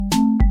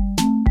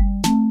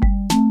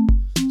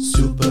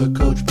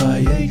Supercoach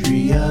by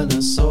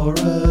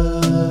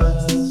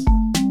Adrianasaurus.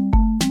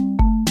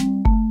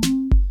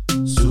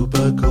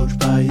 Supercoach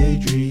by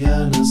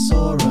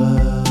Adrianasaurus.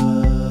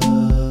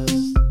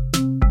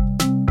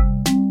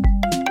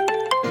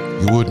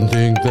 You wouldn't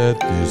think that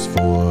this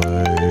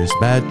voice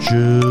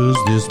matches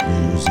this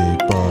music,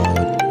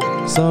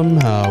 but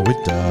somehow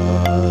it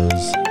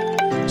does.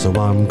 So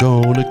I'm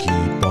gonna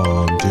keep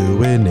on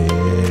doing it.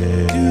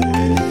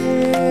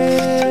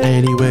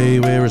 Anyway,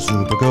 we're a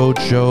Supercoach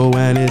show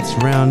and it's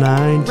round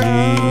 19.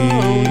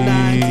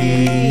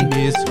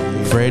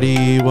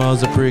 Freddie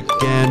was a prick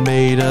and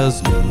made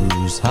us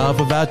lose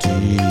half of our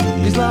teeth.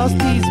 He's lost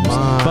his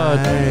mind. But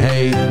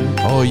hey,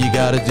 all you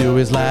gotta do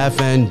is laugh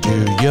and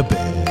do your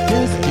best.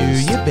 Just do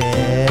your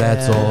best.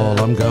 That's all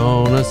I'm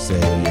gonna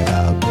say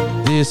about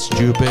this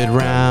stupid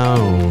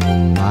round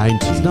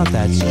 19. It's not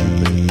that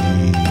stupid.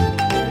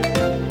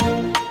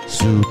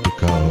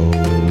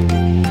 Supercoach.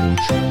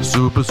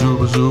 Super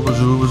Coach.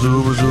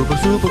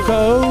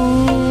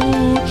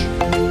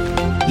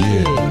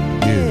 Yeah.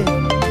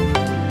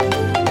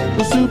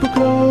 The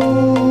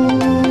Supercoach.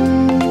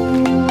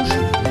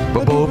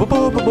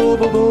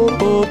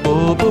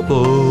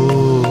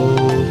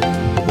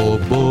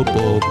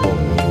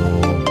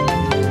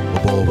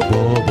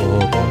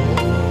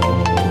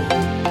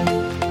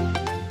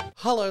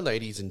 Hello,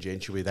 ladies and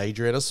gents, with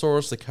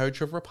Adrianasaurus, the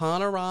coach of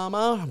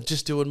Rapanorama. I'm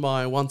just doing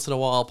my once in a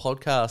while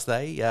podcast,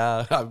 I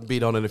haven't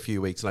been on in a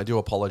few weeks, and I do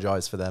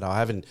apologise for that. I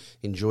haven't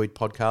enjoyed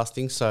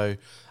podcasting, so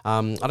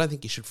I don't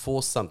think you should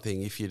force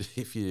something if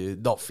you're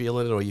not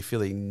feeling it or you're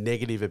feeling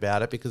negative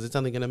about it, because it's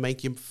only going to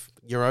make your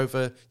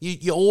aura,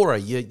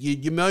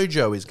 your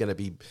mojo is going to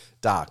be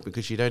dark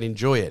because you don't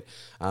enjoy it.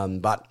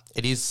 But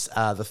it is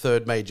the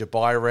third major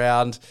bye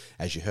round,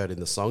 as you heard in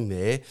the song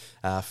there.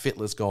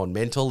 Fittler's gone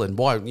mental, and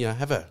why you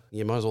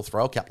might as well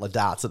throw a couple of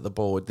darts at the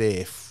board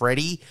there,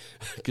 Freddie,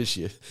 because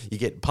you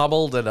get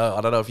pummeled, and I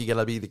don't know if you're going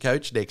to be the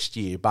coach next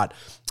year. But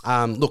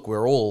look,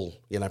 we're all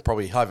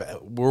probably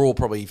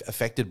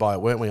affected by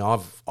it, weren't we?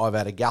 I've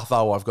had a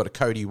Gutho, I've got a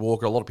Cody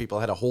Walker, a lot of people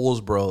had a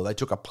Horsburgh, they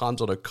took a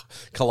punt on a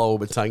Kaloa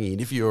Matangi,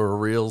 and if you're a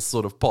real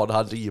sort of pod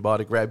hunter, you might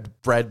have grabbed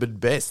Bradman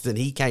Best, and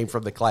he came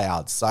from the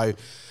clouds. So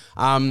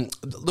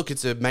look,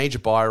 it's a major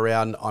buy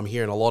round. I'm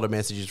hearing a lot of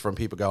messages from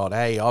people going,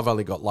 hey, I've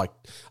only got like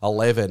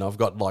 11. I've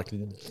got like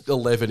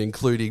 11,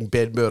 including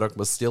Ben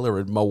Murdoch-Mastilla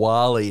and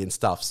Mawali and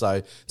stuff.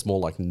 So it's more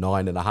like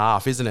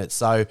 9.5, isn't it?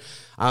 So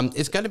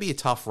it's going to be a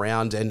tough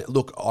round. And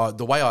look,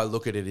 the way I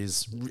look at it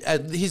is,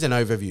 here's an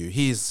overview.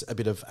 Here's a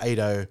bit of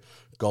Ado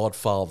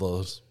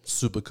Godfather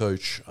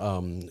Supercoach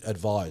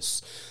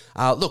advice.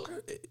 Look,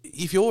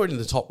 if you're in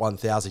the top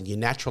 1,000, you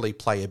naturally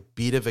play a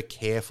bit of a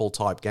careful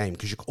type game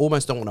because you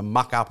almost don't want to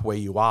muck up where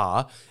you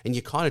are, and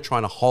you're kind of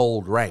trying to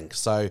hold rank.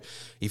 So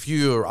if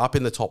you're up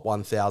in the top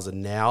 1,000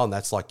 now, and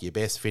that's like your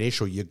best finish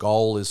or your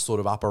goal is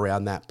sort of up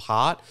around that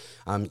part,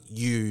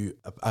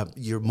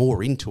 you're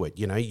more into it.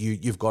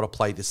 You've got to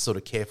play this sort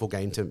of careful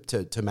game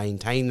to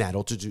maintain that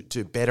or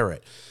to better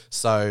it.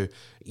 So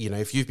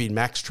if you've been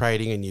max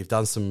trading and you've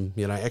done some,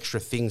 extra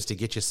things to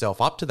get yourself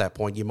up to that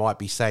point, you might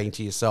be saying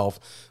to yourself,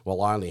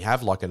 well, I only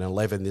have like an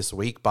 11 this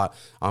week, but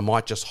I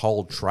might just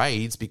hold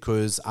trades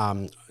because, I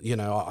know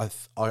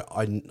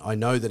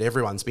that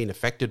everyone's been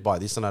affected by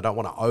this and I don't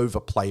want to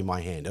overplay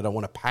my hand. I don't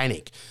want to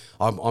panic.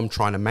 I'm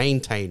trying to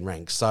maintain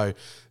rank. So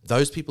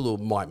those people who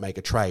might make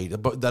a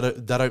trade, but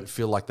they don't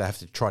feel like they have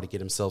to try to get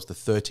themselves to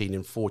 13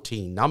 and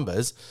 14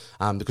 numbers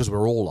because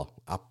we're all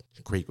up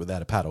creek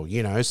without a paddle,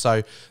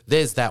 So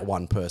there's that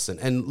one person.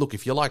 And look,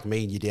 if you're like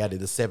me and you're down in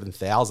the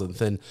 7,000th,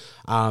 then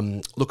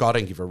look, I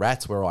don't give a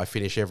rat's where I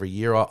finish every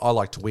year. I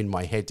like to win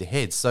my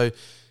head-to-head. So,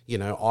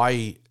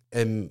 I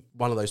am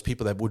one of those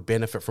people that would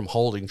benefit from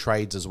holding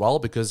trades as well,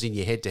 because in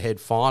your head-to-head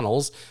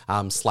finals,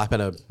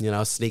 slapping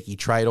a sneaky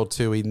trade or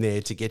two in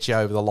there to get you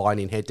over the line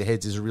in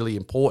head-to-heads is really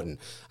important.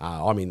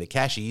 I'm in the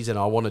cashies and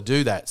I want to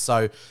do that.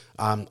 So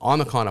I'm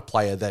the kind of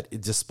player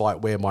that,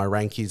 despite where my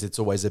rank is, it's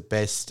always a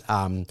best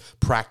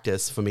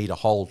practice for me to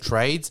hold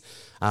trades.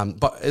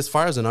 But as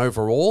far as an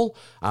overall,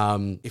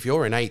 if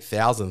you're in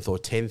 8,000th or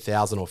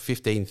 10,000 or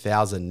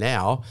 15,000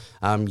 now,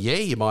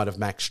 you might have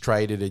max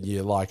traded and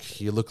you're like,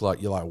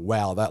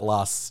 wow, that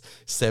last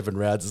 7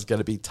 rounds is going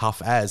to be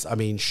tough as. I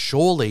mean,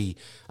 surely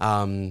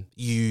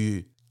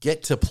you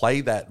get to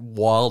play that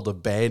wild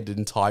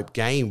abandon type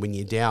game when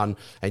you're down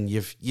and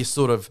you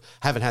sort of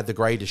haven't had the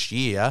greatest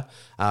year,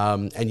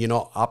 and you're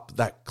not up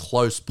that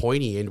close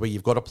pointy end where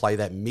you've got to play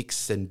that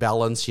mix and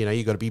balance.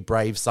 You've got to be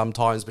brave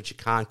sometimes, but you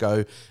can't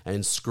go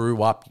and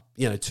screw up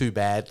too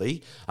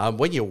badly.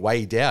 When you're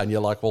way down,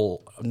 you're like,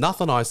 well,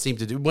 nothing I seem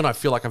to do. When I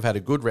feel like I've had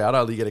a good round, I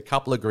only get a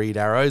couple of green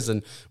arrows,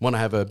 and when I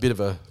have a bit of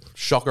a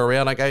shocker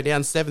round, I go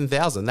down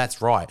 7,000.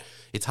 That's right.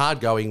 It's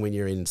hard going when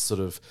you're in sort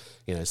of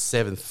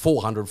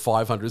 400,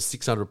 500,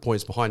 600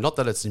 points behind. Not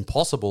that it's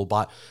impossible,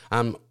 but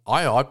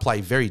I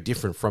play very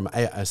different from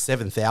a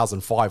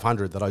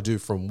 7,500 that I do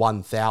from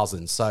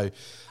 1,000. So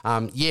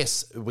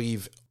yes,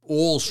 we've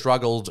all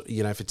struggled,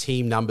 for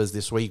team numbers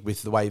this week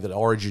with the way that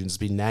Origin's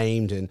been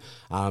named and,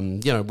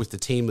 with the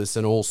team list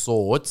and all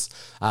sorts.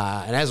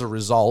 And as a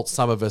result,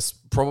 some of us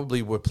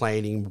probably were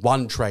planning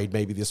one trade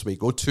maybe this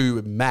week or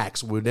two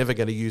max. We're never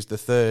going to use the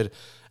third,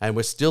 and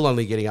we're still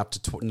only getting up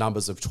to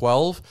numbers of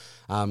 12.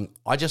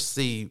 I just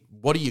see,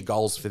 what are your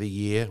goals for the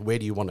year? Where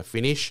do you want to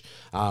finish?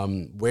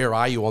 Where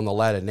are you on the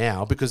ladder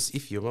now? Because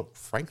if you're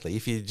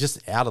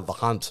just out of the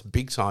hunt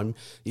big time,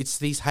 it's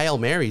these Hail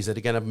Marys that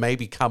are going to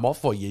maybe come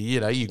off for you.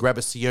 You grab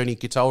a Sione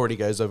Katoa and he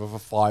goes over for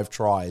 5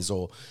 tries,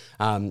 or,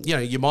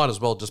 you might as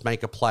well just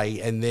make a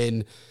play and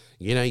then,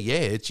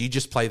 you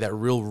just play that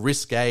real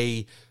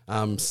risque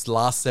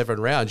last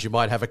 7 rounds. You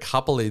might have a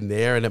couple in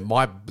there and it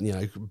might,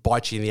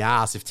 bite you in the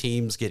ass if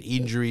teams get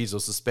injuries or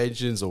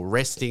suspensions or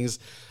restings,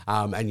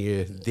 and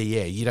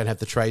you don't have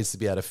the trades to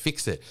be able to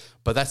fix it.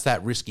 But that's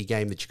that risky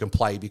game that you can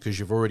play because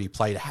you've already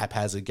played a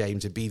haphazard game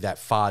to be that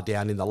far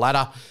down in the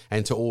ladder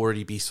and to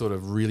already be sort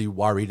of really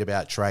worried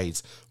about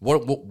trades.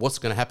 What's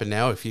going to happen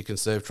now if you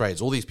conserve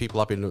trades? All these people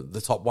up in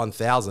the top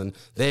 1,000,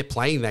 they're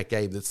playing that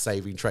game that's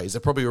saving trades. They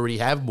probably already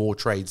have more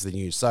trades than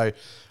you. So,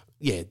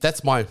 yeah,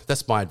 that's my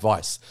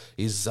advice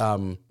is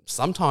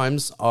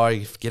sometimes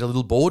I get a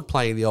little bored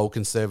playing the old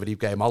conservative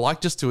game. I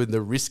like just doing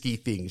the risky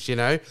things,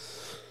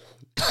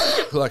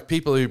 like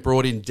people who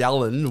brought in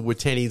Dallin with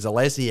Tenny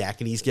Zalesniak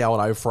and he's going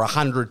over for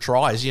 100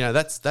 tries.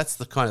 That's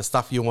the kind of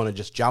stuff you want to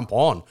just jump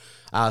on.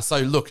 So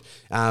look,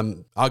 I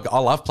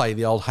love playing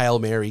the old Hail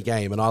Mary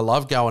game and I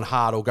love going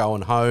hard or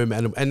going home.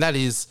 And that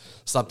is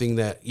something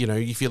that,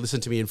 if you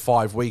listen to me in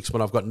 5 weeks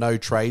when I've got no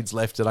trades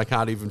left and I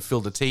can't even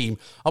field a team,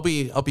 I'll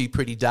be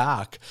pretty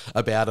dark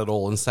about it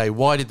all and say,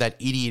 why did that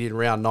idiot in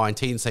round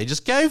 19 say,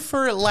 just go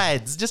for it,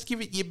 lads, just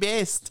give it your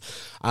best.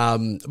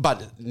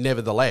 But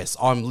nevertheless,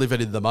 I'm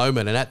living in the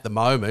moment. And at the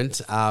moment,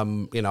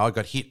 I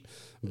got hit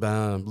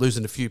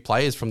losing a few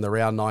players from the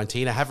round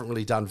 19. I haven't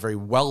really done very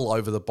well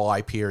over the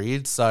bye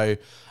period. So,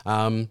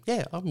 I'm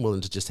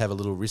willing to just have a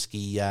little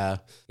risky,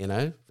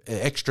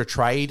 extra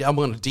trade. I'm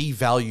going to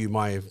devalue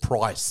my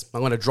price.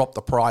 I'm going to drop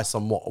the price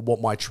on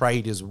what my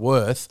trade is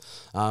worth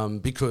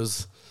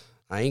because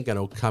I ain't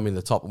going to come in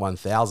the top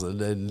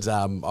 1,000 and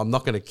I'm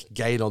not going to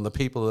gain on the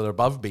people that are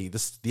above me.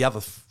 The other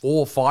 4,000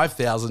 or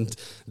 5,000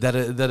 that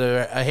are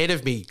ahead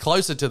of me,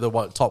 closer to the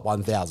top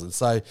 1,000.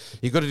 So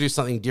you've got to do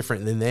something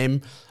different than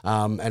them.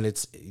 And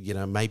it's,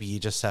 maybe you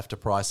just have to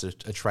price a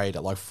trade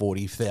at like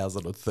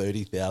 40,000 or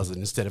 30,000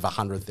 instead of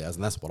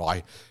 100,000. That's what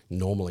I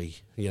normally,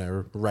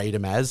 rate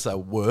them as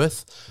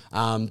worth.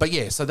 But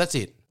yeah, so that's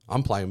it.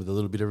 I'm playing with a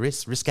little bit of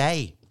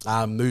risque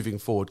moving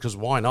forward because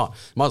why not?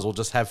 Might as well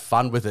just have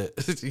fun with it,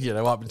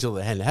 up until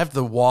the end. Have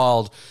the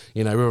wild,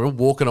 we're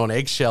walking on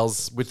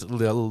eggshells with,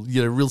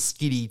 real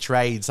skiddy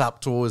trades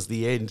up towards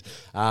the end.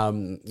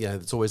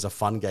 It's always a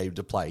fun game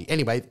to play.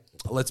 Anyway,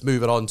 let's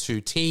move it on to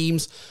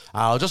teams.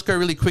 I'll just go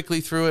really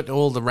quickly through it,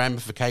 all the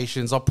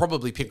ramifications. I'll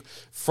probably pick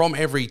from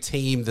every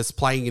team that's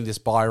playing in this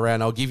buy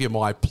round. I'll give you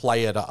my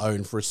player to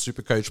own for a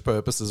Supercoach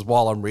purposes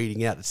while I'm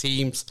reading out the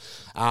teams.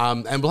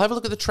 And we'll have a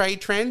look at the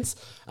trade trends.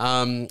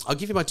 I'll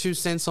give you my 2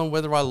 cents on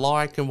whether I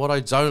like and what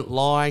I don't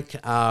like.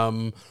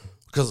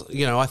 Because,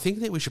 I think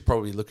that we should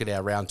probably look at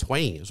our round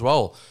 20 as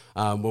well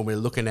when we're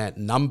looking at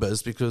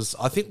numbers, because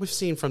I think we've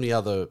seen from the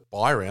other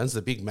buy rounds,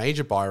 the big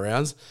major buy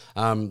rounds,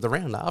 the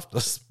round after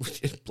is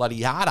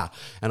bloody harder.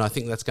 And I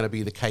think that's going to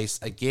be the case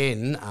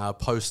again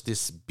post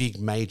this big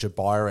major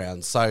buy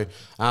round. So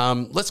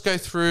let's go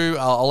through.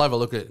 I'll have a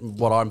look at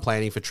what I'm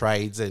planning for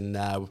trades and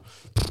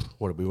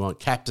what do we want?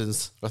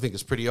 Captains. I think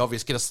it's pretty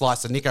obvious. Get a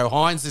slice of Nico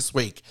Hines this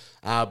week.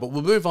 But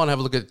we'll move on, have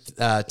a look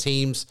at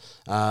teams,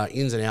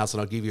 ins and outs,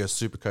 and I'll give you a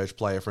Supercoach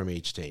player from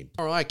each team.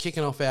 All right,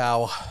 kicking off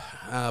our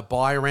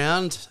buy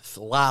round,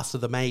 the last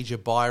of the major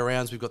buy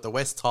rounds. We've got the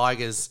West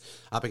Tigers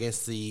up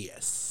against the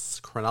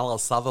Cronulla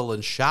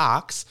Sutherland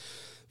Sharks.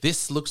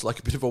 This looks like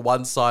a bit of a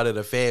one-sided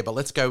affair, but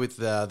let's go with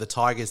the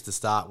Tigers to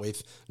start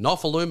with.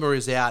 Nofaluma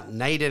is out,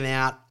 Naden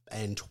out,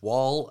 and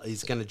Twal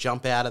is going to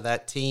jump out of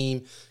that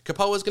team.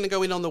 Kapoa's going to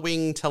go in on the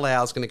wing.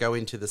 Talau's going to go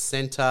into the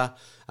centre.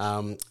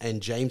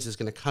 And James is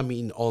going to come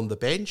in on the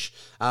bench.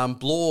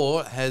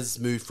 Blore has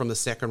moved from the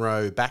second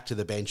row back to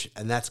the bench,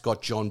 and that's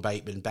got John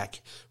Bateman back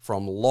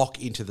from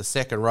lock into the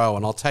second row.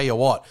 And I'll tell you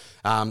what,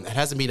 it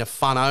hasn't been a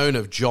fun own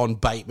of John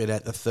Bateman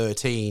at the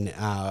 13.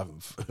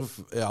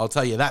 I'll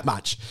tell you that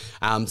much.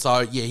 So,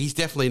 yeah, he's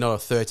definitely not a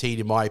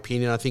 13 in my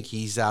opinion. I think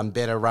he's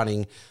better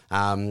running,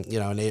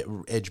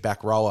 an edge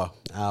back rower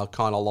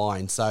kind of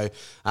line. So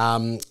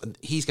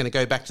he's going to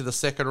go back to the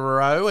second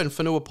row, and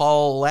Fanua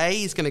Pole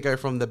is going to go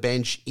from the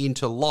bench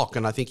into lock,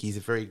 and I think he's a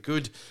very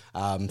good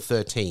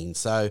 13.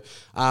 So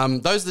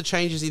those are the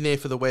changes in there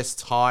for the West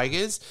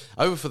Tigers.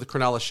 Over for the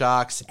Cronulla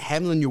Sharks,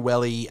 Hamlin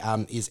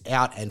Ueli is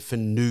out and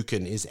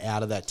Finucane is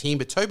out of that team,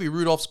 but Toby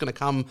Rudolph's going to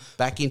come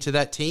back into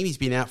that team. He's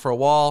been out for a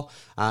while,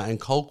 and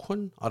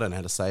Colquhoun, I don't know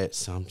how to say it,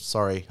 so I'm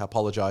sorry, I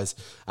apologise,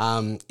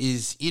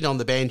 is in on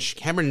the bench.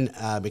 Cameron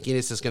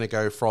McInnes is going to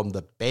go from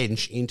the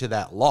bench into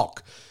that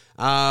lock.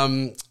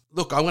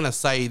 look, I'm going to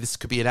say this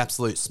could be an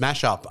absolute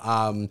smash-up.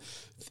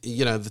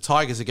 The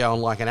Tigers are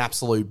going like an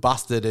absolute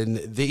busted, and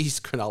these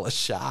Cronulla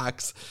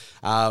Sharks,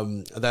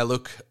 they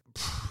look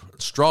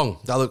strong.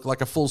 They look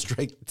like a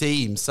full-strength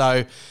team.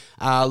 So,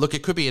 look,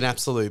 it could be an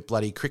absolute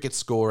bloody cricket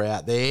score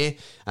out there,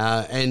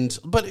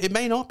 but it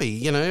may not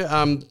be.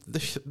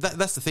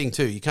 That's the thing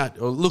too. You can't.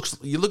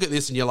 You look at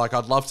this and you're like,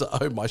 I'd love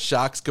to own my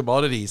Sharks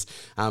commodities.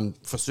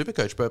 For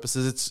Supercoach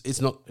purposes,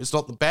 it's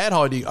not bad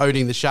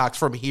owning the Sharks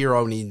from here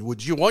on in.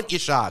 Would you want your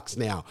Sharks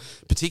now,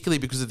 particularly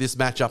because of this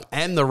matchup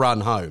and the run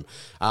home?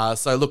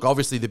 So look,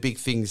 obviously the big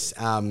things,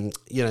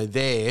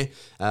 there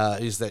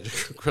is that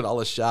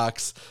Cronulla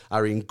Sharks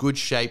are in good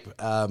shape.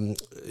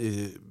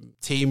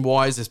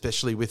 Team-wise,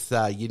 especially with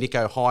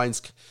Nico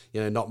Hines,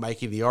 not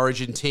making the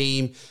Origin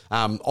team.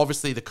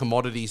 Obviously, the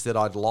commodities that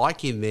I'd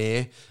like in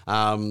there,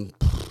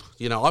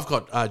 I've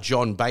got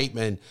John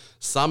Bateman.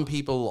 Some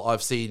people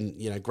I've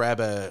seen, grab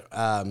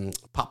a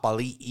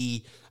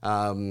Papali'i,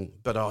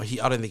 but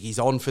I don't think he's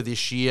on for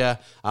this year.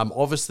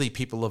 Obviously,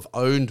 people have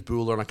owned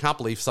Buller, and I can't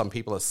believe some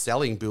people are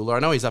selling Buller. I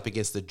know he's up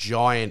against the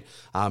giant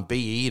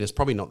BE, and it's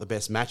probably not the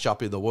best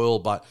matchup in the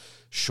world, but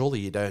surely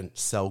you don't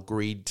sell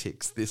greed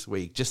ticks this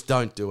week. Just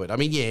don't do it. I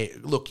mean, yeah,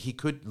 look, he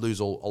could lose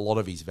a lot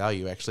of his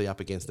value actually up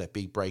against that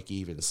big break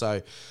even.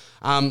 So,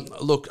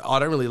 look, I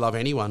don't really love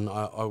anyone.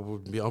 I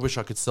wish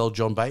I could sell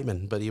John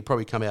Bateman, but he'll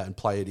probably come out and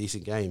play a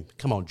decent game.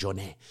 Come on,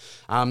 Johnny.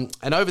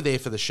 And over there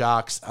for the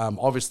Sharks,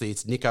 obviously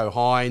it's Nico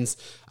Hines.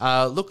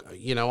 Look,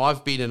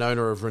 I've been an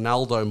owner of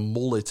Ronaldo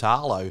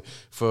Mulitalo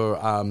for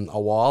a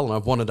while, and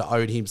I've wanted to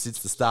own him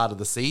since the start of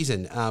the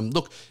season.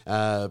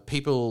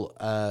 People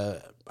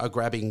are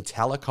grabbing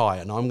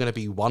Talakai, and I'm going to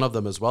be one of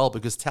them as well,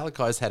 because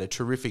Talakai's had a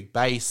terrific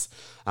base,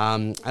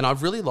 and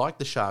I've really liked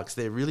the Sharks.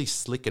 They're really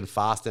slick and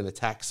fast in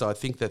attack, so I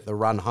think that the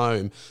run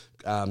home,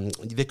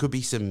 there could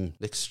be some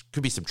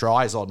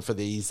tries on for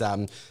these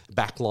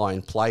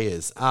backline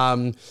players.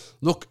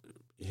 Look,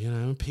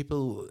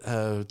 people,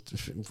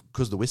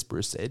 because the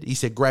Whisperer said,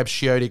 grab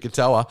Shioni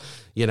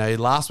Katoa.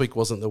 Last week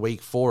wasn't the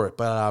week for it,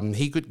 but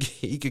he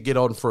could get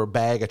on for a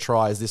bag of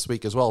tries this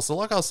week as well. So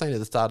like I was saying at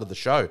the start of the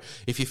show,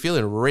 if you're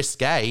feeling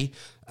risque,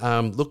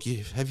 look,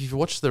 have you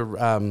watched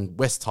the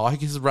West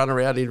Tigers run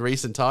around in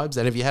recent times?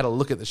 And have you had a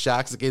look at the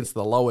Sharks against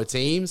the lower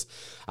teams?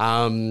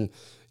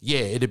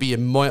 Yeah, it'd be a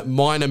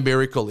minor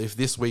miracle if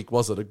this week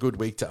wasn't a good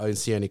week to own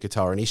Sione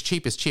Katoa. And he's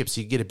cheap as chips.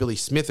 You get a Billy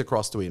Smith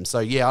across to him. So,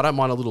 yeah, I don't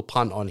mind a little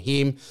punt on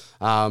him.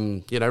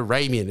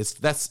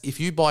 Ramian, if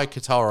you buy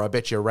Katoa, I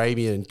bet you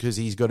Ramian, because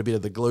he's got a bit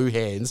of the glue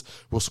hands,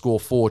 will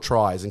score 4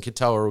 tries and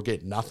Katoa will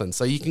get nothing.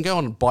 So you can go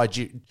on and buy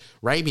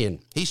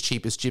Ramian. He's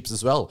cheap as chips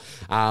as well.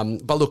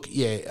 But look,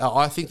 yeah,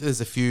 I think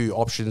there's a few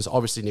options.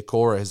 Obviously,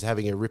 Nikora is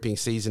having a ripping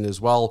season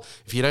as well.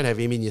 If you don't have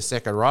him in your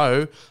second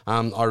row,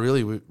 I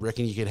really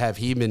reckon you could have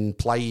him and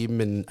play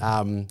him in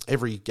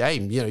every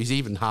game. He's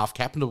even half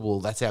captainable.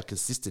 That's how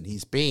consistent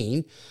he's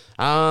been.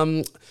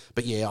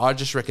 But yeah, I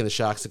just reckon the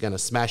Sharks are going to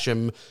smash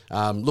him.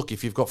 Look,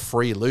 if you've got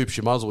free loops,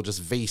 you might as well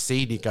just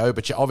VC Nico,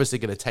 but you're obviously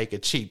going to take a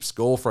cheap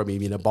score from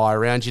him in a buy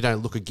round. You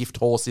don't look a gift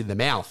horse in the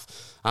mouth.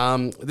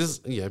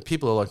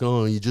 People are like,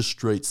 oh, you just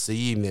straight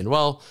see him then.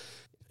 Well,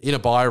 in a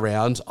buy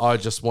round, I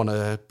just want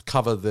to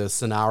cover the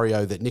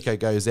scenario that Nico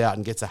goes out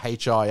and gets a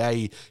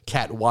HIA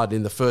Cat 1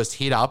 in the first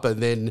hit up,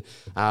 and then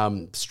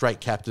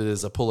straight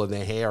captainers are pulling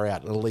their hair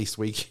out, and at least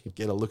we can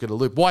get a look at a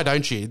loop. Why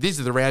don't you? These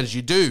are the rounds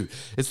you do.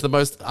 It's the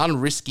most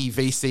unrisky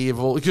VC of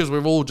all, because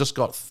we've all just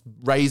got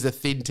razor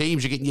thin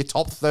teams. You're getting your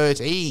top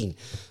 13.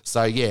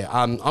 So yeah,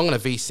 I'm going to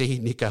VC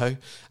Nico,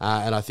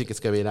 and I think it's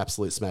going to be an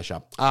absolute smash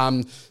up.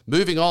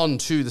 Moving on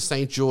to the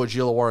St. George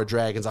Illawarra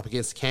Dragons up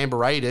against the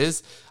Canberra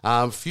Raiders.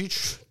 Few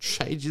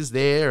changes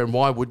there, and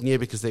why wouldn't you?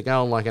 Because they're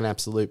going like an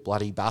absolute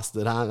bloody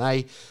bastard, aren't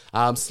they?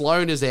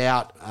 Sloan is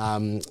out,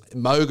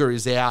 Moga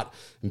is out,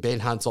 and Ben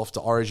Hunt's off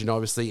to Origin,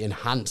 obviously, and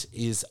Hunt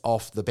is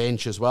off the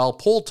bench as well.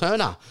 Paul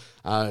Turner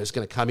is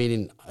going to come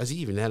in, has he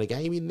even had a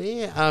game in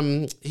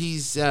there?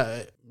 He's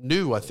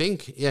new, I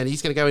think, and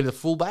he's going to go into the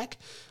fullback.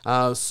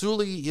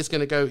 Sully is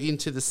going to go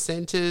into the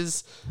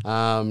centres.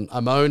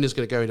 Amon is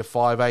going to go into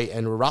 5'8",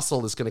 and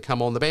Russell is going to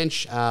come on the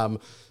bench.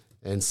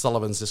 And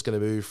Sullivan's just going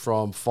to move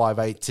from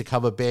 5'8" to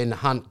cover Ben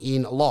Hunt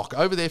in lock.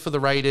 Over there for the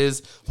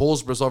Raiders,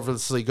 Horsburgh's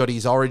obviously got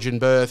his Origin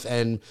berth,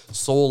 and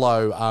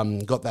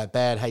Saulo got that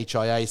bad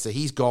HIA, so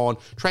he's gone.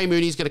 Trey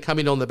Mooney's going to come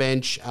in on the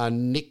bench.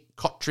 Nick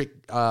Kotrick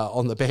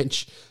on the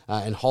bench,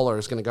 and Holler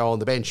is going to go on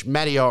the bench.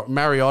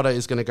 Mariota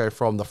is going to go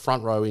from the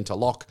front row into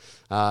lock,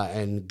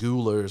 and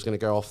Gula is going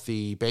to go off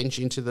the bench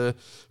into the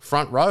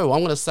front row. I'm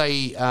going to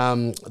say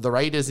the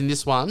Raiders in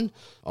this one.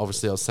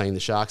 Obviously, I was saying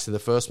the Sharks in the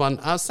first one.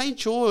 St.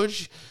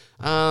 George,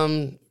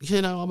 I'm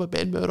a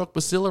Ben Murdoch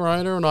Bacilla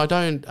owner, and I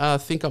don't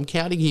think I'm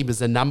counting him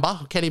as a number.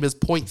 I count him as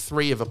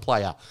 0.3 of a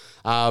player.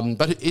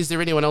 But is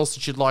there anyone else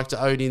that you'd like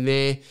to own in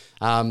there?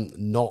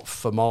 Not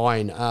for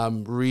mine.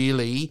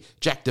 Really,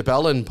 Jack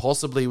DeBellin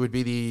possibly would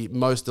be the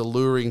most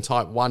alluring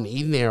type one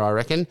in there, I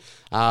reckon.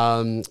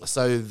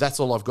 So that's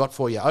all I've got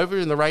for you. Over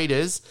in the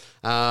Raiders,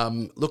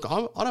 look,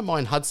 I don't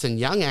mind Hudson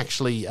Young,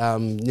 actually,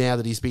 now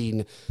that he's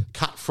been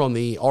cut from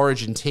the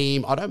Origin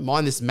team. I don't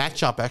mind this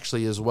matchup,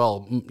 actually, as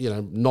well.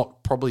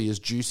 Not probably as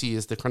juicy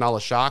as the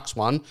Cronulla Sharks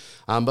one,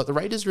 but the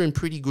Raiders are in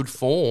pretty good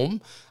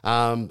form.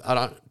 I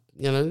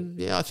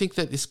think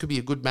that this could be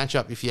a good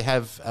matchup if you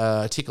have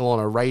a tickle on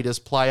a Raiders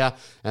player.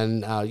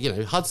 And,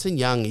 Hudson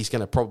Young, he's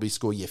going to probably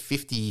score you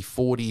 50,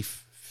 40,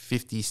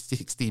 50,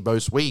 60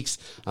 most weeks,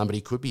 but he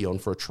could be on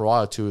for a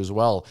try or two as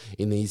well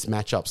in these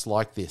matchups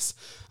like this.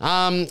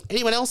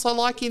 Anyone else I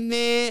like in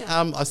there?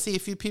 I see a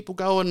few people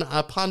go and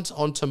punt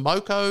on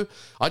Tomoko.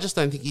 I just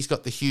don't think he's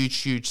got the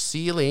huge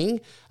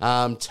ceiling.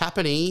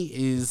 Tapani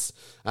is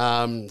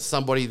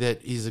somebody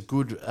that is a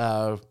good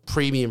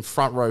premium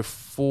front row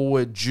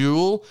forward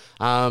duel.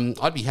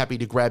 I'd be happy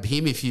to grab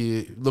him if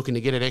you're looking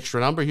to get an extra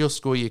number. He'll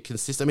score you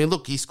consistent. I mean,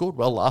 look, he scored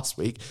well last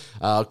week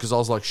because I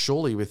was like,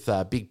 surely with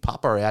Big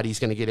Papa out, he's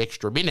going to get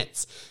extra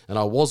minutes. And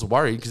I was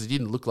worried because it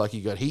didn't look like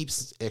he got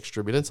heaps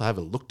extra minutes. I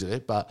haven't looked at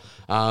it, but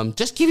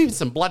just give him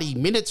some bloody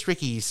minutes,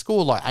 Ricky. He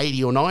scored like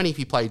 80 or 90 if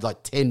he played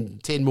like 10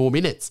 more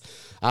minutes.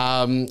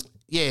 And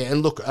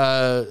look,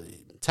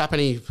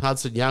 Tapani,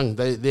 Hudson Young,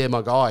 they're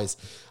my guys.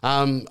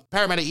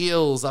 Parramatta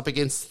Eels up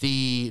against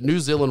the New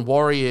Zealand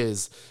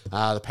Warriors.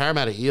 The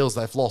Parramatta Eels,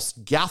 they've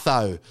lost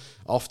Gutho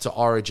off to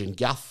Origin.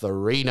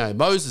 Gutherino.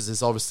 Moses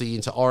is obviously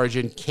into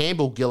Origin.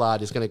 Campbell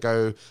Gillard is going to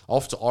go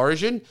off to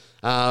Origin.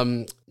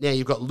 Now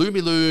you've got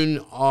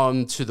Lumiloon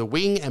on to the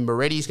wing, and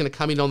Moretti's going to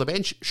come in on the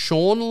bench.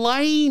 Sean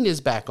Lane is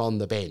back on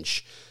the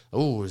bench.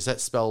 Oh, does that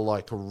spell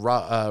like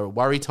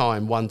worry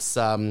time once,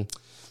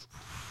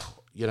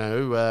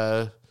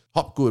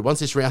 Hopgood, once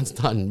this round's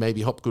done,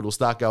 maybe Hopgood will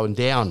start going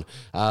down,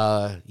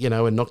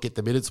 and not get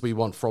the minutes we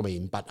want from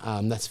him. But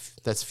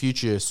that's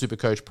future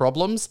Supercoach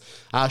problems.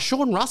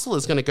 Sean Russell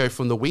is going to go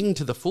from the wing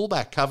to the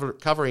fullback,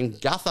 covering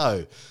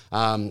Gutho.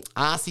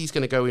 Arcee's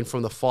going to go in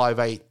from the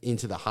 5'8"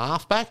 into the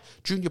halfback.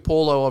 Junior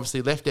Paulo,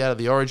 obviously left out of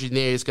the Origin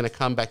there, is going to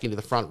come back into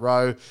the front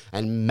row.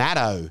 And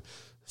Maddo,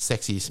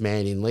 sexiest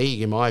man in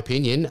league, in my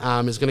opinion,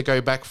 is going to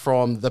go back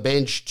from the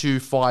bench to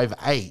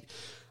 5'8".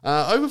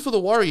 Over for the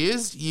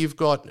Warriors, you've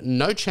got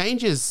no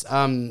changes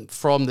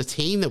from the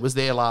team that was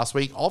there last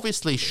week.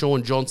 Obviously,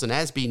 Sean Johnson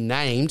has been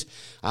named,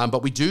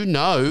 but we do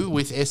know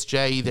with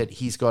SJ that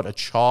he's got a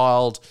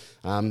child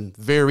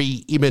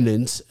very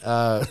imminent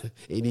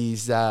in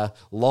his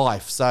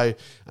life. So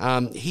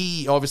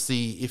he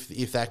obviously,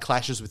 if that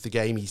clashes with the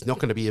game, he's not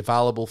going to be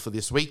available for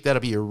this week.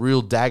 That'll be a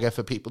real dagger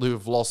for people who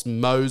have lost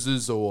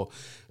Moses or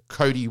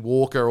Cody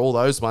Walker, all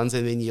those ones,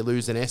 and then you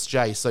lose an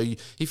SJ. So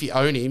if you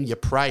own him, you're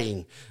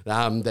praying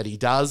that he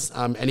does.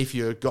 And if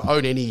you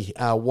own any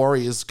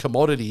Warriors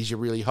commodities,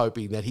 you're really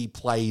hoping that he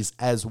plays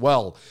as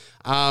well.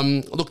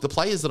 Look, the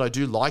players that I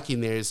do like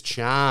in there is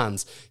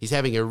Chance. He's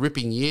having a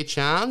ripping year,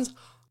 Chance.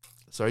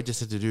 Sorry, just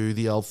had to do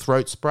the old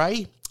throat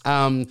spray.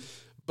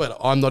 But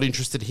I'm not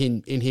interested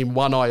in him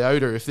one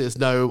iota if there's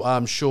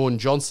no Sean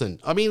Johnson.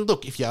 I mean,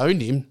 look, if you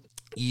owned him,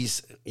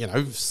 he's,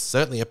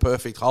 certainly a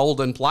perfect hold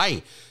and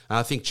play.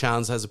 I think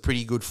Chance has a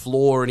pretty good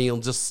floor and he'll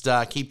just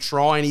keep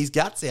trying his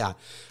guts out.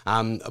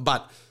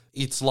 But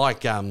it's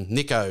like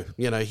Nico,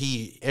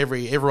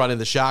 everyone in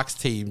the Sharks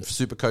team,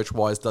 Supercoach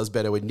wise, does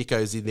better when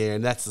Nico's in there,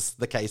 and that's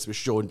the case with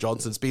Sean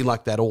Johnson. It's been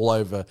like that all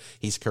over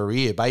his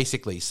career,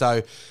 basically.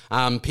 So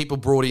people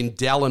brought in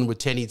Dallin with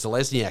Tenny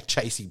Zalesniak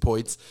chasing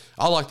points.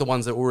 I like the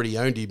ones that already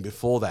owned him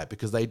before that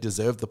because they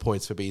deserve the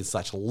points for being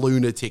such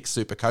lunatic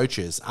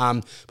Supercoaches.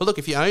 But look,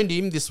 if you owned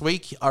him this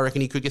week, I reckon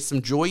he could get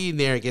some joy in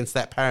there against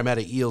that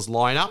Parramatta Eels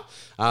lineup.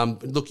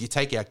 Look, you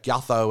take out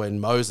Gutho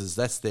and Moses,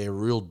 that's their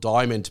real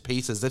diamond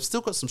pieces. They've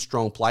still got some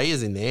strong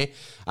players in there.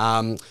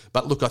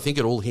 But look, I think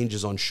it all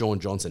hinges on Sean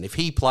Johnson. If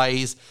he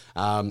plays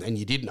and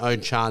you didn't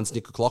own Chance,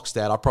 Nick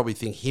Klokstad, I probably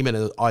think him and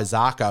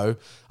Isako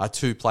are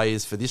two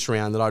players for this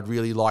round that I'd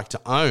really like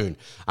to own.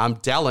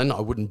 Dallin, I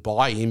wouldn't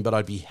buy him, but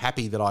I'd be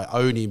happy that I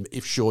own him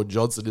if Sean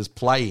Johnson is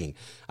playing.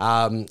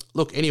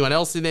 Look, anyone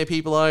else in there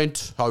people own?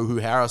 Tohu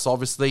Harris,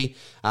 obviously,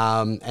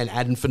 and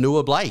Adam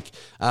Fanua-Blake.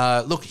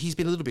 Look, he's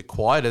been a little bit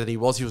quieter than he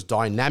was. He was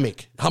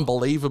dynamic,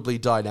 unbelievably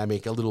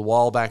dynamic a little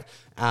while back,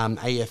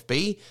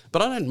 AFB.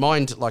 But I don't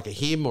mind like a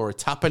him or a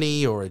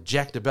Tapani or a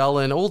Jack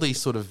DeBellin, all these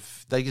sort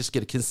of, they just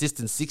get a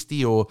consistent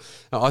 60 or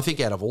I think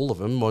out of all of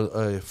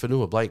them,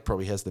 Fanua-Blake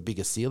probably has the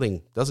biggest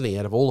ceiling, doesn't he,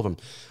 out of all of them?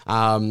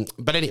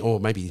 Or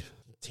maybe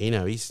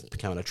Tino, he's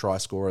becoming a try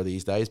scorer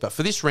these days. But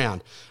for this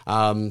round,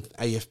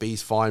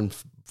 AFB's fine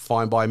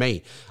by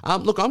me.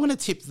 Look, I'm going to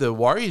tip the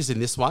Warriors in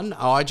this one.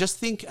 I just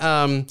think,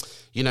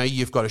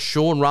 you've got a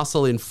Sean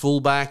Russell in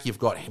fullback. You've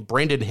got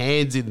Brendan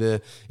Hands in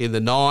the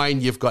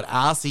 9. You've got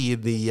Arcee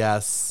in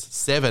the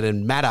 7,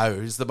 and Maddo,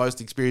 who's the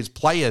most experienced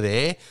player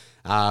there.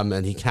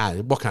 And he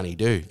can't. What can he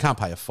do? Can't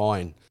pay a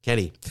fine. can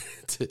he?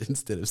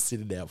 Instead of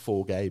sitting out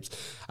 4 games.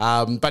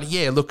 But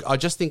yeah, look,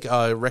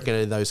 I reckon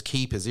in those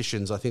key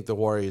positions, I think the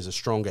Warriors are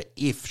stronger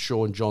if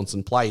Sean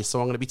Johnson plays. So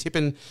I'm going to be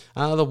tipping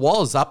the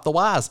Waz up the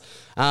Waz.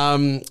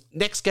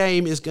 Next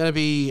game is going to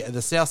be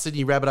the South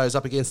Sydney Rabbitohs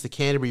up against the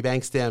Canterbury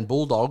Bankstown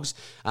Bulldogs.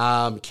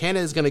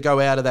 Kenna's going to go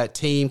out of that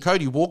team.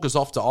 Cody Walker's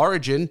off to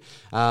Origin.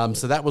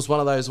 So that was one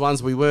of those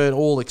ones we weren't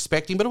all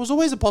expecting, but it was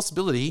always a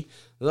possibility.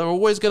 They're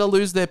always going to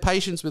lose their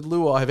patience with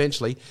Luai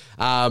eventually.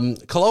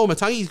 Kaloa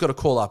Matangi's got to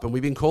call up, and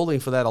we've been calling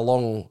for that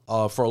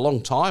for a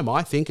long time,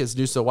 I think, as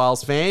New South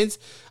Wales fans.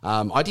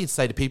 I did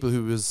say to people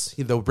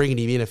they were bringing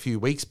him in a few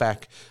weeks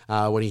back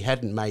when he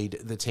hadn't made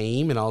the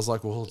team, and I was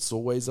like, well, it's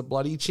always a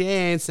bloody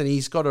chance, and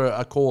he's got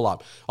a call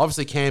up.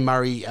 Obviously, Cam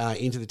Murray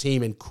into the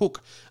team, and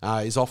Cook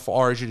is off for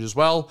Origin as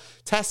well.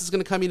 Tass is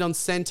going to come in on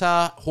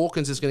centre.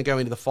 Hawkins is going to go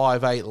into the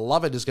 5'8".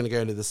 Lovett is going to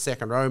go into the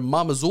second row.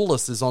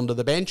 Mamazoulis is onto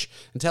the bench,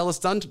 and Tallis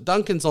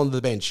Duncan's onto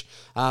the bench.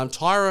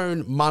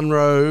 Tyrone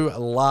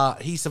Munro,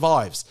 he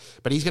survives,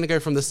 but he's going to go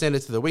from the centre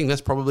to the wing.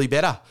 That's probably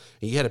better.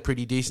 He had a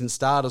pretty decent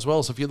start as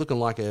well. So if you're looking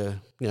like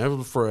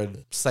for a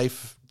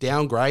safe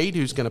downgrade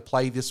who's going to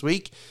play this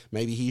week,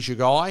 maybe he's your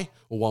guy,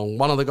 or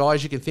one of the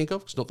guys you can think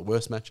of. It's not the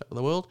worst matchup in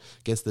the world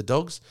against the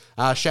Dogs.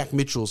 Shaq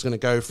Mitchell's going to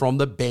go from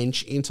the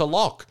bench into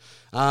lock.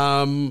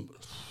 Over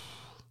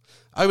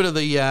to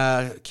the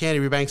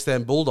Canterbury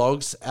Bankstown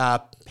Bulldogs,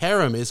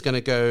 Perham is going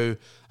to go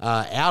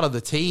out of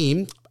the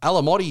team.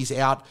 Alamotti's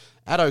out.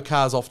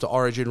 Addo-Carr's off to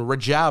Origin.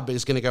 Rajab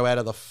is going to go out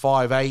of the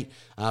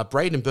 5'8".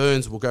 Braden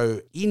Burns will go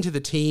into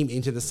the team,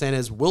 into the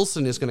centres.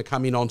 Wilson is going to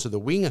come in onto the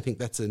wing. I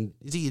think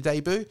is he a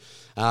debut?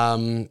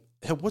 What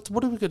are we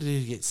going to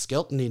do to get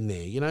Skelton in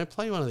there?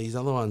 Play one of these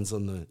other ones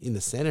in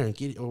the centre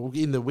or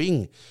in the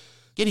wing.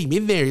 Get him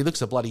in there. He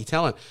looks a bloody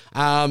talent.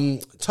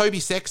 Toby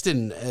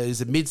Sexton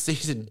is a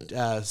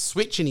mid-season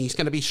switch, and he's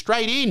going to be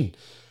straight in.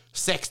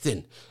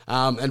 Sexton.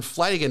 And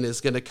Flanagan is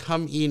going to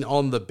come in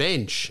on the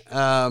bench.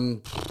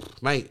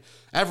 Mate,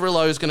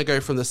 Averillo is going to go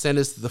from the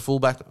centres to the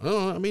fullback.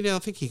 I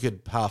think he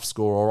could half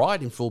score all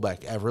right in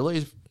fullback. Averillo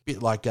is a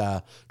bit like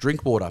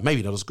Drinkwater.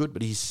 Maybe not as good,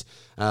 but he's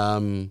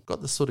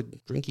got the sort of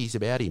drinkies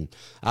about him.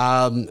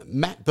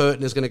 Matt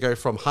Burton is going to go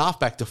from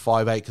halfback to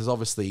 5'8", because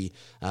obviously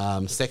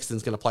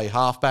Sexton's going to play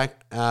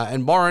halfback.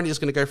 And Moran is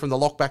going to go from the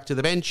lockback to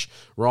the bench.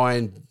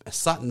 Ryan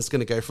Sutton's going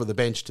to go from the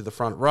bench to the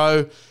front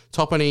row.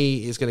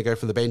 Topany is going to go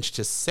from the bench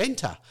to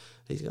centre.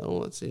 He's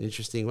going, that's an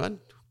interesting one.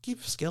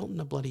 Give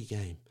Skelton a bloody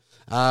game.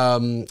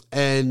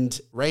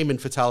 And Raymond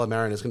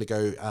Fatala-Marin is going to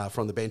go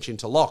from the bench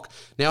into lock.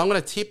 Now I'm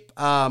going to tip...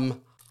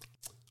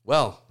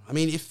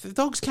 if the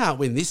Dogs can't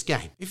win this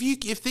game,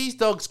 if these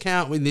Dogs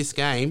can't win this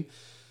game,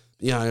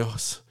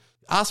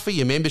 ask for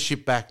your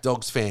membership back,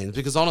 Dogs fans,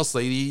 because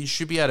honestly, you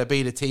should be able to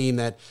beat a team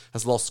that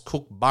has lost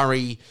Cook,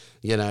 Murray,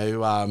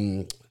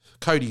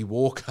 Cody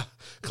Walker,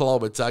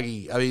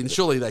 Kaloa.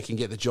 Surely they can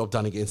get the job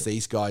done against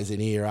these guys in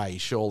here,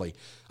 surely.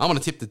 I'm going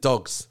to tip the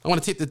Dogs. I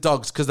want to tip the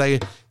Dogs because they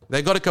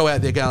got to go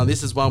out there going,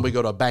 this is one we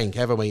got to bank,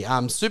 haven't we?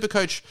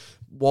 Supercoach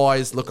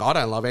wise, look, I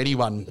don't love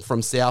anyone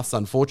from Souths,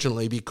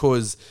 unfortunately,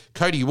 because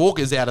Cody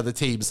Walker's out of the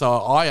team. So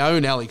I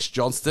own Alex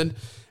Johnston,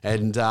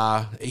 and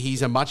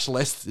he's a much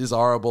less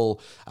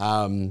desirable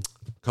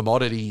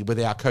commodity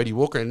without Cody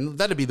Walker. And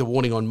that'd be the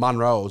warning on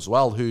Munro as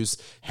well, who's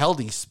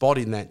held his spot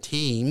in that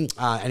team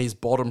and his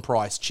bottom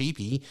price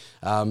cheapie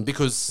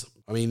because...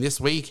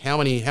 this week,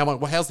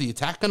 how's the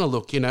attack going to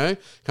look,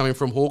 coming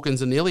from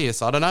Hawkins and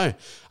Ilias? I don't know.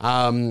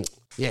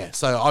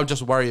 So I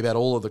just worry about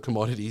all of the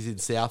commodities in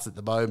Souths at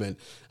the moment,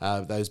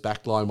 those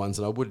backline ones,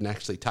 and I wouldn't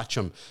actually touch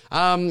them.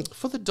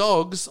 For the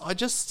Dogs, I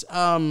just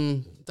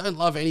don't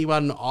love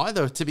anyone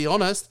either, to be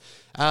honest.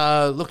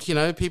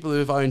 People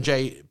who've owned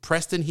Jay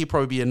Preston, he'd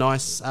probably be a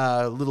nice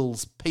little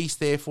piece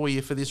there for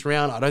you for this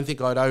round. I don't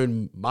think I'd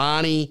own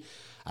Marnie.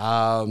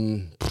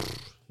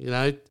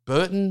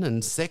 Burton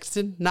and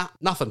Sexton,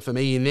 nothing for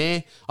me in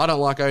there. I don't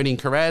like owning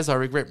Carraz. I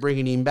regret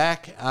bringing him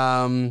back.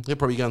 He'll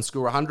probably go and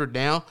score 100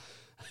 now.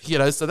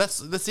 So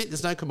that's it.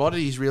 There's no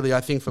commodities really,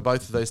 I think, for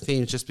both of those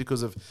teams just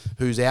because of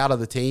who's out of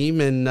the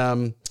team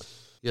and,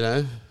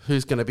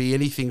 who's going to be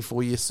anything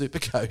for your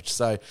Supercoach.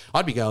 So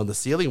I'd be going the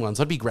ceiling ones.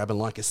 I'd be grabbing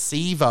like a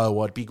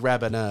Sevo. I'd be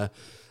grabbing a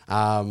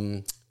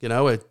Sione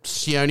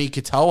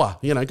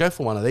Katoa. Go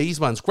for one of these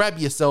ones. Grab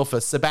yourself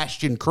a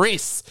Sebastian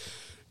Chris.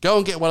 Go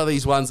and get one of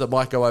these ones that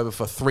might go over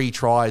for 3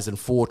 tries and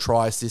 4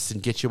 try assists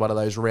and get you one of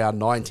those round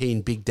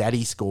 19 Big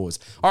Daddy scores.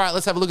 All right,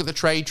 let's have a look at the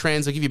trade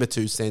trends. I'll give you my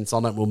 2 cents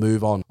on it. We'll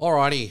move on. All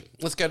righty,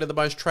 let's go to the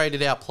most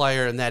traded out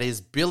player, and that is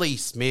Billy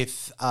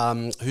Smith,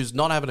 who's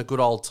not having a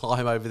good old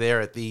time over there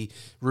at the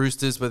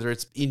Roosters, whether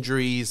it's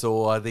injuries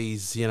or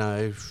these,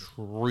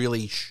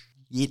 really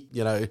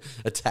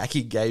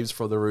attacking games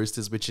from the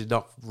Roosters, which are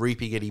not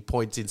reaping any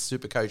points in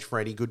Supercoach for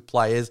any good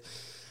players.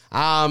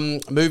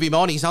 Move him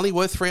on. He's only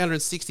worth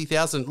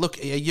 360,000.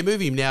 Look, you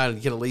move him now and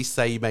you can at least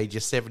say you made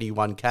your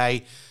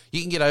 71K.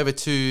 You can get over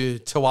to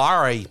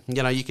Tawari.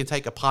 You can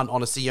take a punt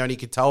on a Sione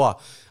Katoa,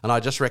 and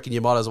I just reckon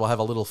you might as well have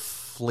a little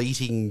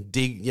fleeting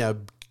dig,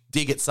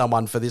 dig at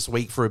someone for this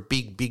week for a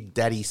big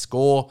daddy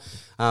score.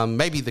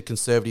 Maybe the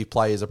conservative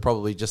players are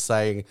probably just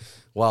saying,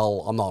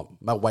 well, I'm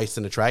not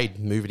wasting a trade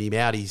moving him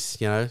out. He's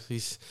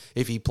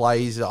if he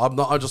plays,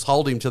 I'll just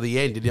hold him to the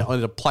end and I'm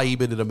going to play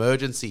him in an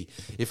emergency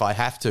if I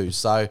have to.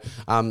 So,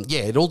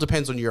 it all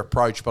depends on your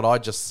approach,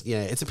 but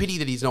it's a pity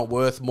that he's not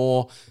worth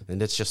more.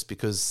 And it's just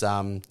because,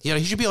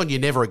 he should be on your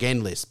never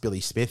again list,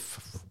 Billy Smith.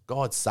 For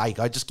God's sake,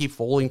 I just keep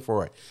falling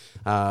for it.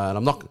 And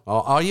I'm not,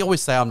 I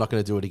always say I'm not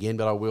going to do it again,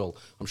 but I will.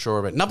 I'm sure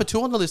of it. Number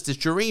 2 on the list is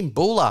Jareem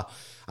Bula.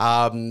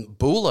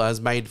 Bula has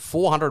made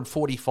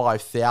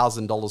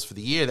 $445,000 for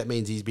the year. That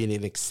means he's been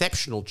an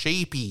exceptional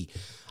cheapie.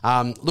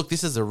 Look,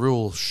 this is a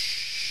real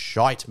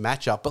shite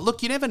matchup, but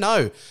look, you never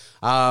know.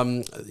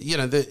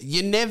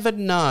 You never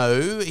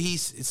know.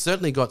 He's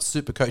certainly got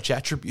Supercoach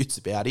attributes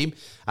about him.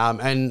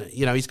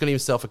 He's got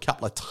himself a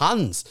couple of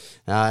tons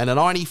and a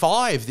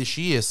 95 this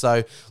year.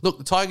 So, look,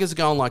 the Tigers are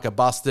going like a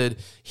busted.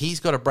 He's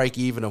got a break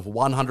even of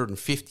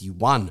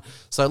 151.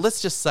 So,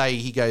 let's just say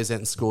he goes out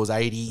and scores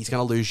 80. He's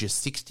going to lose you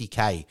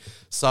 60K.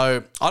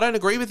 So, I don't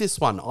agree with this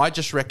one. I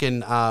just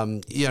reckon,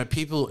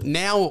 people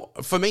now,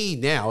 for me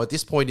now, at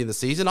this point in the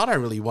season, I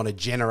don't really want to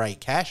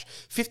generate cash.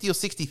 50 or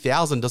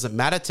 60,000 doesn't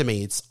matter to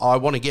me. I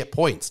want to get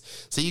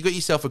points. So you got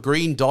yourself a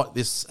green dot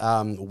this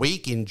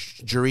week in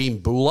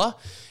Jareem Bula.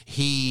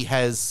 He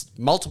has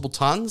multiple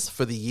tons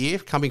for the year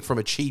coming from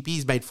a cheapie.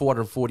 He's made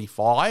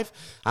 445,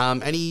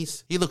 and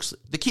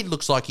the kid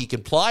looks like he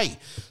can play.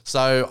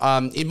 So,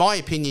 in my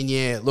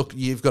opinion, look,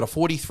 you've got a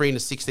 43 and a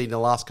 16 in the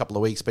last couple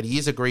of weeks, but he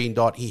is a green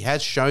dot. He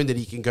has shown that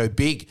he can go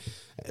big.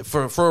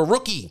 For a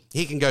rookie,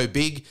 he can go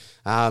big.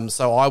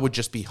 So I would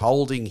just be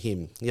holding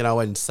him,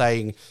 and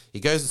saying he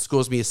goes and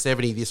scores me a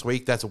 70 this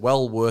week. That's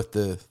well worth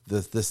the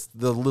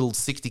little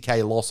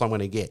 60K loss I'm going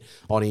to get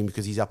on him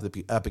because he's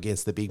up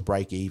against the big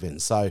break even.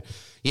 So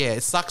yeah,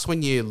 it sucks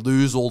when you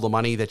lose all the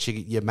money that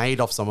you made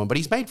off someone, but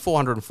he's made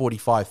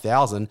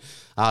 445,000.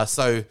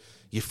 So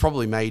you've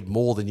probably made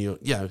more than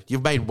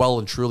you've made well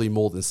and truly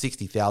more than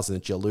 60,000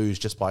 that you lose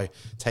just by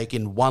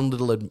taking one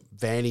little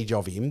advantage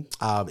of him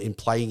in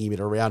playing him in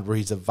a round where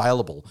he's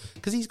available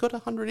because he's got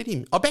 100 in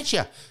him. I bet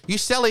you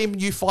sell him,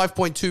 you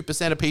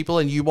 5.2% of people,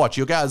 and you watch,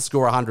 you'll go and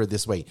score 100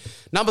 this week.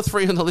 Number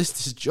 3 on the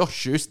list is Josh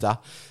Schuster.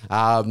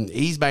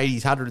 He's made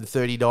his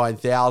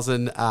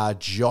 139,000.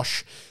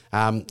 Josh.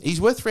 He's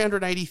worth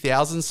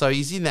 380,000, so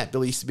he's in that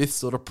Billy Smith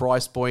sort of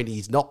price point.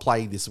 He's not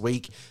playing this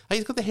week.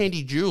 He's got the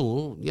handy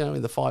jewel,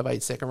 in the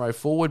 5'8" second row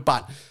forward.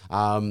 But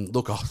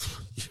look,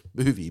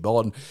 move him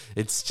on.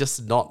 It's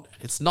just not.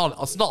 It's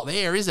not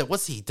there, is it?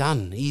 What's he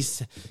done? He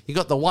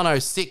got the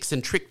 106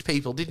 and tricked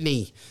people, didn't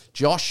he,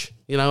 Josh?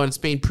 And it's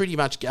been pretty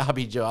much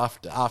garbage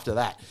after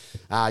that.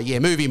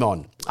 Move him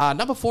on.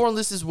 Number 4 on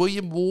this is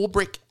William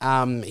Warbrick.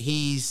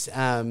 He's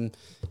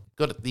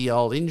got the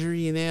old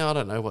injury in there. I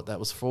don't know what that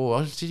was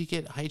for. Did he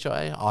get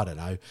HIA? I don't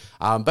know.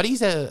 But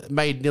he's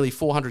made nearly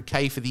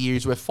 400K for the year.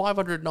 He's worth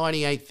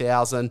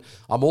 598,000.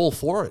 I'm all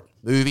for it.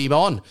 Move him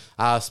on.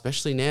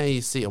 Especially now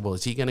you see, well,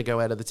 is he going to go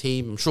out of the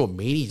team? I'm sure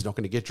Meany's not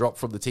going to get dropped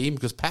from the team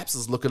because Paps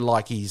is looking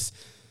like he's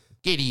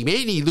get him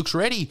in. He looks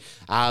ready.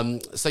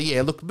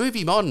 Look, move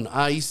him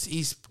on.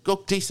 He's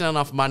got decent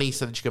enough money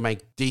so that you can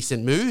make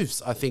decent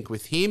moves, I think,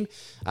 with him.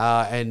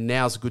 And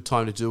now's a good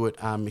time to do it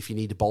if you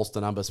need to bolster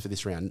numbers for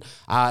this round.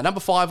 Number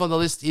 5 on the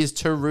list is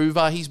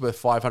Taruva. He's worth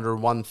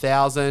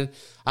 501,000.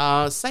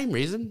 Same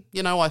reason.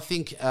 I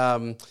think,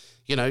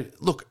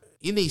 look,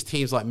 in these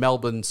teams like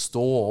Melbourne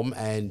Storm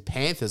and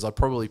Panthers, I'd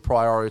probably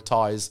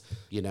prioritise,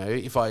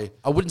 if I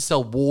wouldn't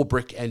sell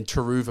Warbrick and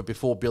Taruva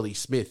before Billy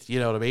Smith, you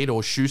know what I mean,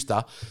 or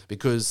Schuster,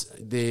 because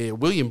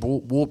William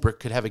Warbrick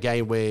could have a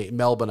game where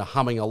Melbourne are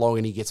humming along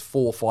and he gets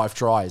 4 or 5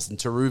 tries, and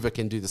Taruva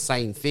can do the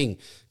same thing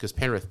because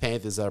Penrith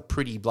Panthers are a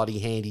pretty bloody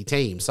handy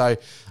team. So,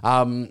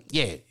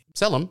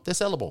 sell them. They're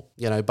sellable,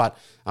 but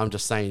I'm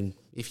just saying,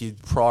 if you're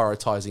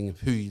prioritising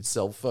who you'd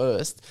sell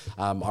first,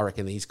 I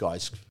reckon these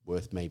guys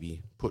worth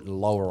maybe putting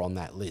lower on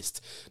that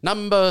list.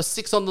 Number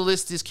 6 on the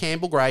list is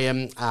Campbell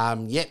Graham.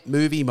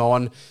 Move him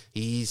on.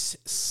 He's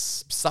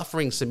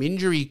suffering some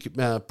injury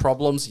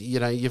problems.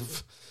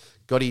 You've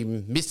got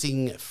him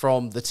missing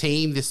from the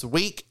team this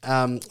week.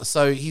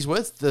 So he's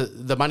worth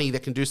the money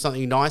that can do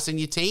something nice in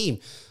your team.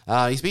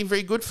 He's been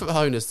very good for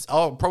owners.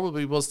 I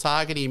probably was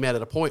targeting him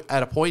at a point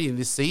in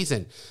this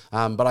season.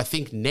 But I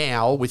think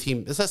now with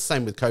him, it's the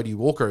same with Cody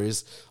Walker, I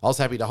was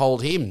happy to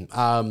hold him.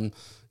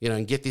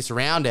 And get this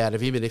round out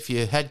of him. And if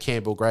you had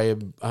Campbell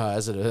Graham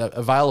as an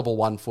available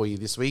one for you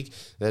this week,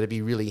 that'd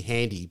be really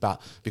handy.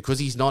 But because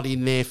he's not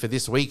in there for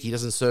this week, he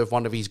doesn't serve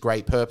one of his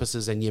great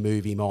purposes, and you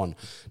move him on.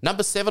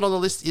 Number 7 on the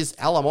list is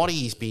Alamotti.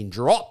 He's been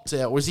dropped.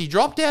 Was he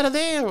dropped out of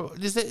there?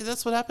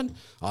 That's what happened?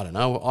 I don't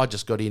know. I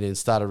just got in and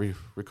started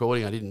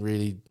recording. I didn't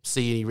really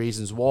see any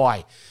reasons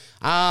why.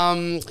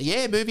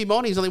 Move him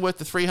on. He's only worth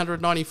the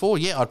 394.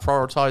 I'd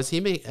prioritise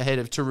him ahead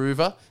of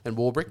Taruva and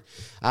Warbrick.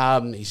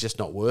 He's just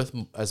not worth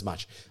as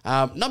much.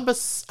 Number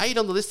 8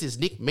 on the list is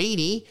Nick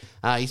Meany.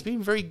 He's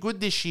been very good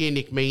this year,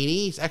 Nick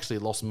Meany. He's actually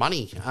lost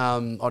money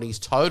on his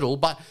total,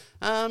 but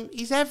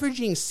he's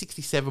averaging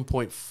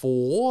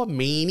 67.4,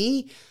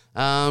 Meany.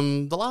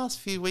 The last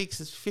few weeks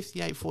is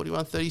 58,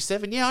 41,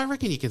 37. Yeah, I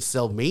reckon you can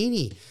sell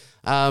Meany.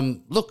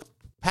 Look,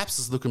 Paps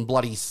is looking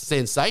bloody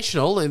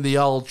sensational in the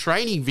old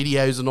training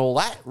videos and all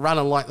that,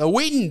 running like the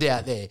wind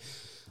out there.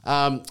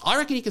 I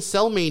reckon you can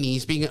sell Meany.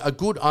 He's being a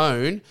good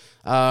own.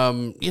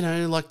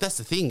 Like that's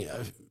the thing.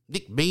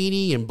 Nick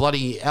Meany and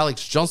bloody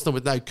Alex Johnston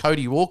with no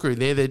Cody Walker in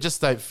there, they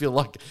just don't feel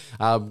like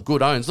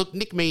good owns. Look,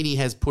 Nick Meany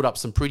has put up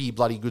some pretty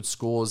bloody good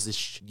scores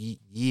this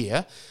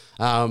year.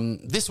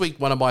 This week,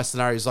 one of my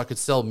scenarios, I could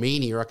sell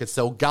Meany or I could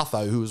sell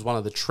Gutho, who was one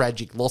of the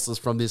tragic losses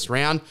from this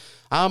round.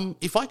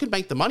 If I could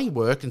make the money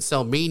work and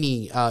sell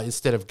Meany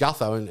instead of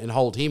Gutho and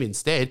hold him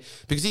instead,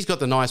 because he's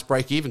got the nice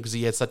break even because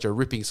he had such a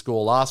ripping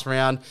score last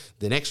round.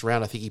 The next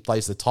round, I think he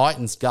plays the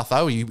Titans.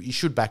 Gutho, he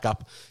should back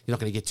up. You're not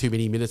going to get too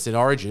many minutes in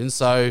Origin.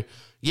 So,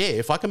 yeah,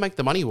 if I can make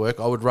the money work,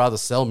 I would rather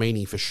sell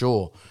Meany for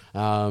sure.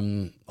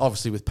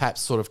 Obviously, with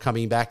Paps sort of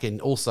coming back and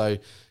also,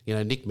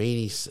 Nick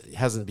Meany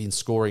hasn't been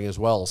scoring as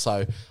well.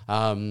 So,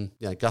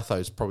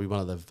 Gutho's probably one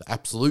of the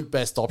absolute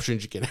best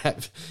options you can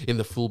have in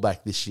the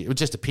fullback this year. It was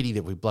just a pity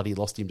that we bloody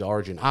lost him to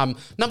Origin. Number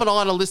 9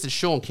 on the list is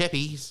Sean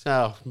Keppie.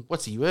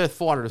 What's he worth?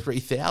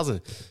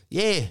 403,000.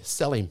 Yeah,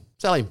 sell him.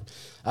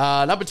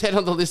 Number 10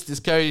 on the list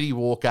is Cody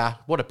Walker.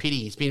 What a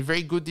pity. He's been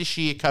very good this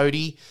year,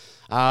 Cody.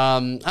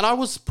 And I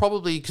was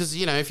probably, because,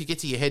 if you get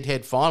to your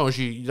head-to-head finals,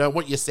 you don't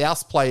want your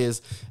South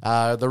players,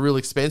 the real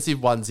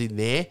expensive ones in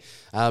there,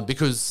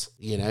 because,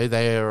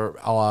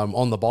 they're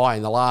on the bye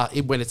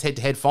when it's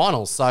head-to-head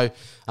finals. So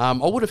I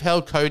would have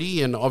held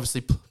Cody and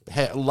obviously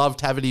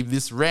loved having him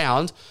this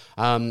round.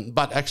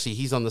 But actually,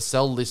 he's on the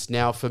sell list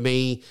now for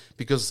me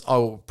because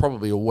I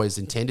probably always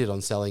intended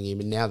on selling him.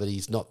 And now that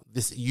he's not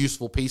this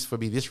useful piece for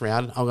me this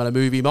round, I'm going to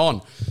move him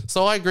on.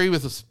 So I agree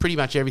with pretty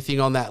much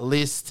everything on that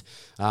list.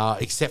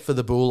 Except for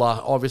the Buller.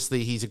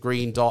 Obviously, he's a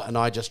green dot, and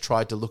I just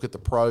tried to look at the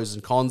pros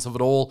and cons of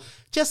it all.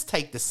 Just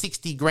take the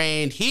 60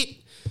 grand hit.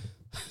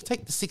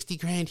 Take the 60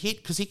 grand hit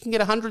because he can get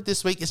 100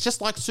 this week. It's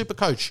just like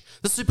Supercoach.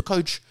 The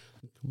Supercoach,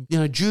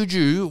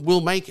 Juju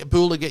will make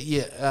Buller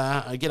get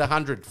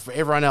 100 for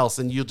everyone else,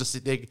 and you'll just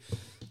sit there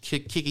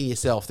kicking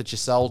yourself that you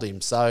sold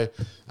him. So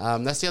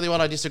that's the only one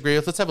I disagree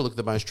with. Let's have a look at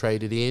the most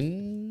traded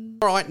in.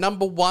 All right,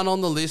 number 1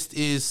 on the list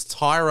is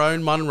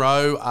Tyrone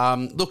Munro.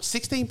 Look,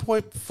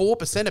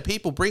 16.4% of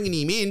people bringing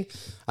him in.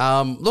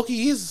 Look,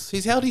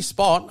 he's held his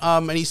spot,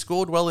 and he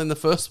scored well in the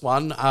first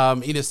one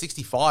in a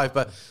 65.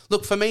 But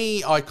look, for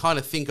me, I kind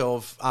of think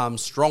of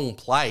strong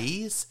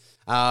plays.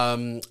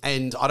 And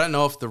I don't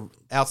know if the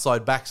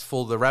outside backs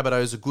for the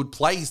Rabbitohs are good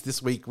plays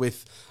this week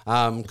with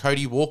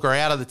Cody Walker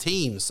out of the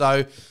team.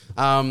 So,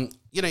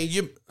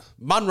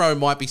 Munro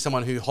might be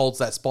someone who holds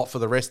that spot for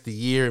the rest of the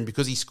year, and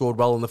because he scored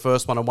well in the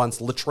first one and once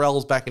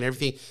Latrell's back and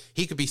everything,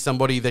 he could be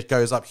somebody that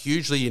goes up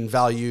hugely in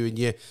value,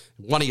 and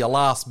one of your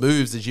last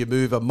moves is you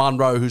move a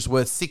Munro who's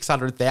worth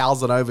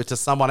 600,000 over to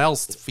someone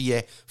else for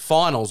your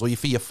finals or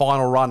for your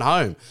final run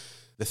home.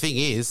 The thing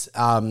is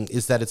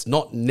that it's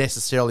not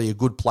necessarily a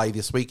good play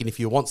this week. And if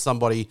you want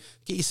somebody,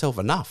 get yourself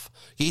enough.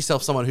 Get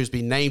yourself someone who's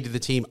been named to the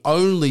team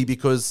only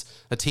because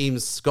a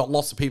team's got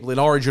lots of people in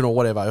Origin or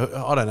whatever.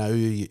 I don't know who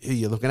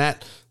you're looking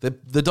at.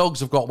 The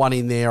Dogs have got one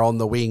in there on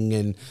the wing.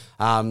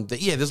 And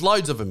there's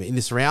loads of them in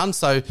this round.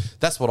 So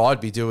that's what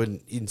I'd be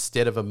doing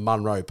instead of a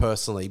Munro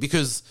personally,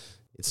 because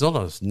it's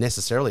not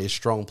necessarily a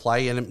strong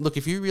play. And look,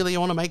 if you really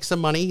want to make some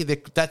money,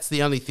 that's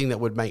the only thing that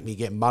would make me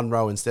get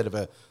Munro instead of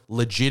a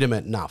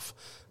legitimate enough.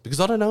 Because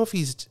I don't know if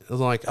he's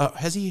like,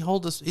 has he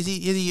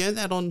earned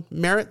that on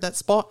merit, that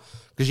spot?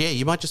 Because,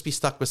 you might just be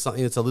stuck with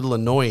something that's a little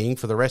annoying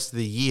for the rest of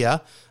the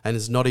year and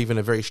is not even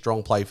a very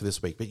strong play for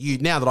this week. But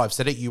now that I've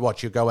said it, you'll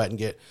go out and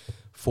get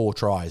 4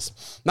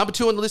 tries. Number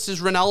 2 on the list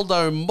is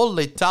Ronaldo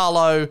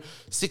Mulitalo,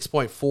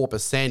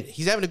 6.4%.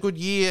 He's having a good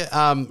year,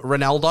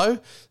 Ronaldo.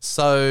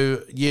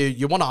 So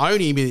you want to own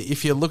him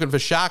if you're looking for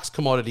Sharks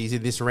commodities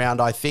in this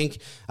round, I think.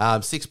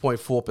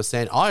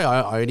 6.4%.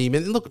 I own him.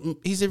 And look,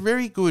 he's a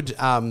very good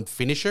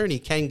finisher, and he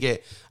can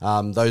get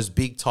those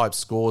big type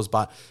scores,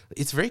 but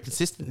it's very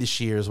consistent this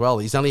year as well.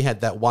 He's only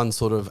had that one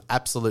sort of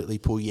absolutely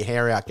pull your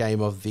hair out game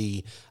of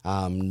the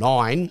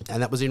 9,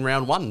 and that was in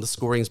round 1. The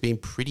scoring's been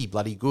pretty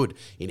bloody good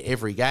in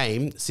every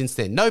game since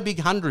then. No big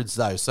hundreds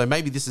though, so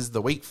maybe this is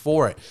the week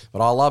for it.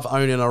 But I love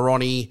owning a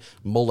Ronnie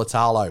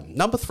Mulitalo.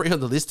 Number 3 on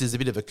the list is a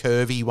bit of a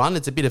curvy one.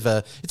 It's a bit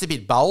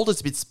bold.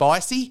 It's a bit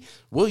spicy.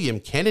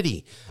 William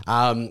Kennedy.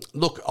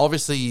 Look,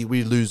 obviously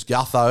we lose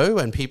Gutho,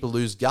 and people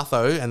lose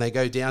Gutho, and they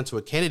go down to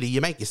a Kennedy.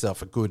 You make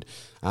yourself a good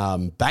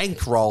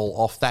bankroll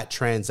off that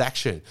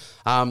transaction.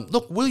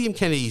 Look, William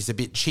Kennedy is a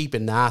bit cheap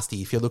and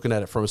nasty if you're looking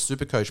at it from a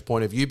Supercoach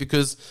point of view,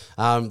 because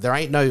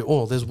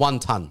there's 1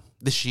 ton.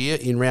 This year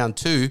in round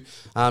 2,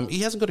 he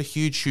hasn't got a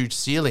huge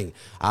ceiling,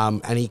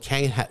 and he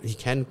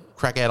can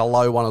crack out a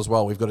low one as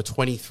well. We've got a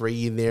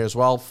 23 in there as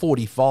well,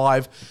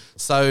 45.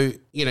 So,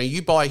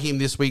 you buy him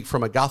this week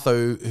from a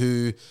Gutho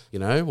who,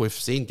 we've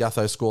seen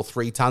Gutho score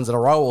 3 tons in a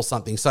row or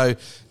something. So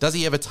does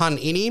he have a ton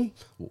in him?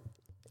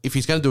 if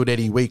he's going to do it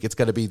any week, it's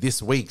going to be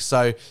this week.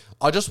 So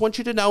I just want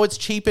you to know it's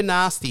cheap and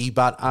nasty.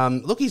 But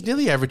look, he's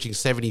nearly averaging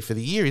 70 for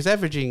the year. He's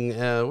averaging,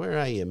 where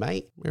are you,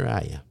 mate? Where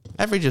are you?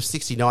 Average of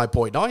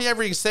 69.9. You're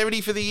averaging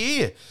 70 for the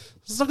year.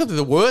 It's not going to be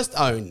the worst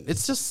own.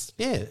 It's just,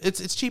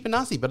 it's cheap and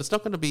nasty, but it's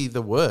not going to be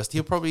the worst.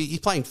 He's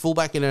playing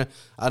fullback in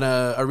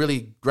a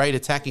really great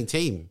attacking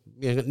team.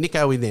 You know,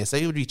 Nico in there, so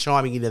he'll be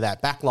chiming into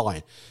that back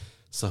line.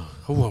 So,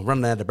 I'm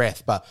running out of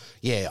breath. But,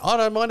 yeah, I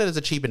don't mind it as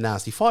a cheap and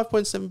nasty.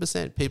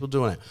 5.7% people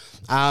doing it.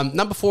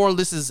 Number 4 on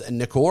this is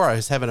Nakora,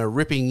 who's having a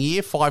ripping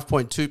year,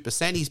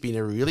 5.2%. He's been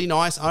a really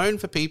nice own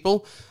for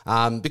people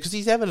because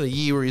he's having a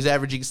year where he's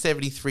averaging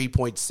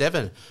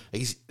 73.7.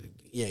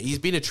 He's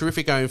been a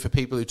terrific own for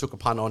people who took a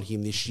punt on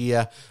him this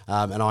year,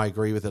 and I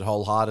agree with it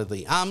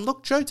wholeheartedly.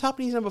 Look, Joe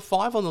Tuppenny's number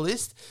 5 on the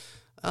list.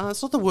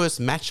 It's not the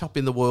worst matchup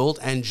in the world,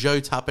 and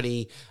Joe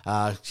Tuppenny,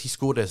 he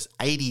scored us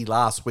 80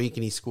 last week,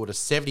 and he scored a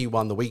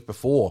 71 the week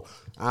before.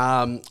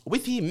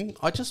 With him,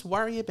 I just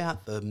worry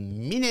about the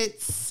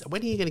minutes.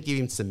 When are you going to give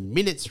him some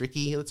minutes,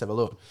 Ricky? Let's have a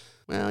look.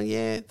 Well,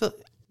 yeah, it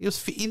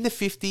was in the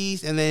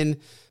 50s, and then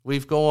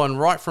we've gone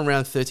right from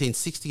round 13,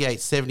 68,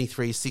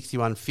 73,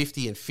 61,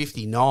 50, and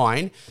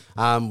 59.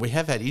 We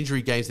have had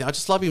injury games now. I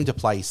just love him to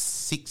play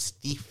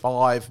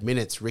 65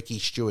 minutes, Ricky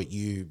Stewart,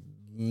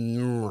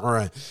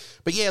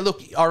 But yeah,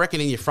 look, I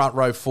reckon in your front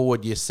row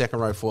forward, your second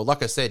row forward,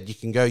 like I said, you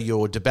can go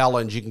your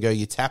DeBellans, you can go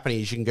your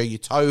Tappanys, you can go your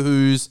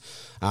Tohus.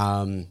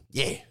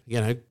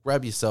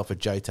 Grab yourself a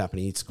Joe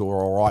Tappaney, he'd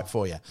score all right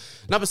for you.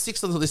 Number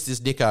 6 on the list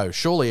is Nico.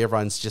 Surely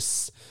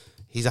everyone's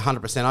he's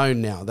 100%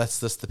 owned now. That's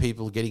just the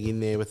people getting in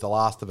there with the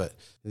last of it.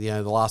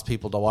 The last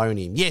people to own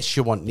him. Yes,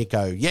 you want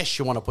Nico. Yes,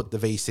 you want to put the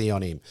VC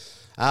on him.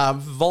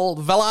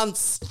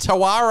 Valance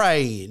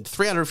Taware,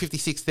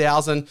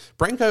 356,000.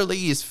 Branko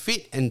Lee is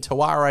fit and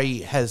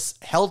Taware has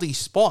held his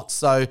spot.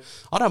 So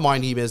I don't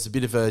mind him as a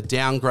bit of a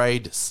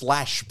downgrade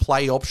 /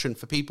 play option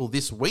for people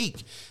this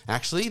week.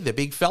 Actually, the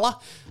big fella.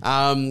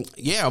 I'm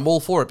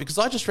all for it because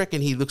I just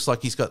reckon he looks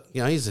like he's got,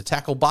 he's a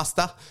tackle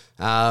buster.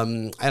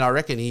 And I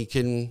reckon he'd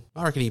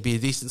be a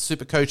decent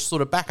Supercoach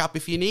sort of backup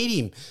if you need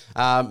him.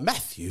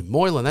 Matthew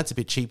Moylan, that's a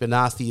bit cheap and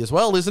nasty as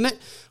well, isn't it?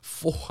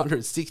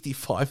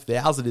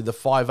 465,000 in the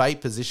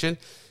 5'8" position.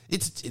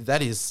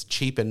 That is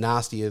cheap and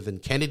nastier than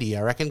Kennedy,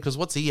 I reckon, because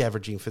what's he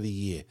averaging for the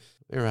year?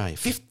 Where are you?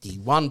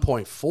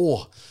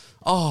 51.4.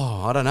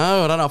 Oh, I don't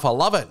know. I don't know if I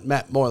love it,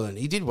 Matt Moylan.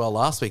 He did well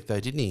last week, though,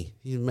 didn't he?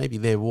 Maybe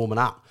they're warming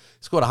up.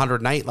 He scored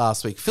 108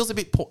 last week. Feels a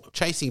bit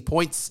chasing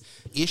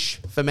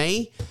points-ish for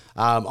me.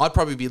 I'd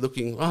probably be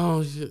looking,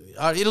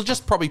 it'll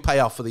just probably pay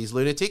off for these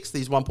lunatics,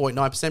 these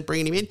 1.9%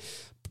 bringing him in.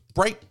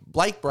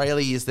 Blake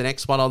Brayley is the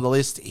next one on the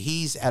list.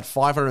 He's at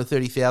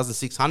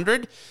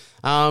 530,600.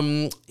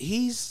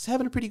 He's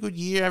having a pretty good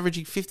year,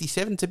 averaging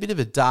 57. It's a bit of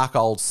a dark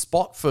old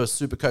spot for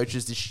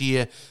Supercoaches this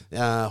year,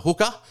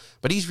 hooker,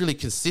 but he's really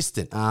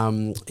consistent.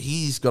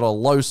 He's got a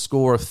low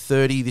score of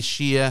 30 this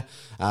year,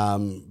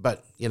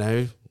 but,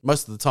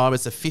 most of the time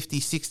it's a 50,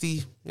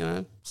 60,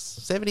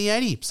 70,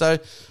 80. So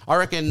I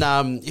reckon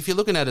if you're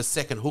looking at a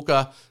second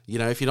hooker,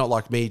 if you're not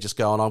like me just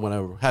going, I'm going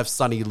to have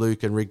Sonny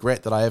Luke and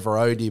regret that I ever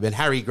owned him and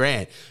Harry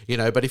Grant,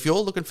 but if you're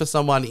looking for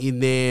someone in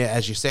there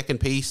as your second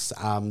piece,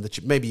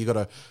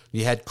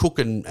 you had Cook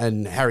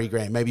and Harry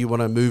Grant, maybe you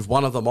want to move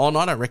one of them on.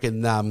 I don't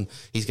reckon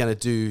he's going to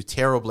do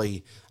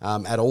terribly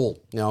at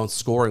all,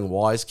 scoring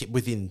wise,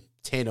 within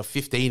 10 or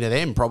 15 of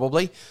them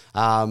probably.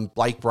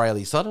 Blake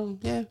Brayley. So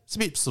it's a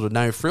bit sort of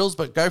no frills,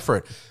 but go for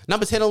it.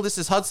 Number 10 on this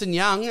is Hudson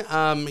Young.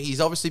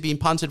 He's obviously been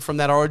punted from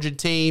that Origin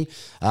team.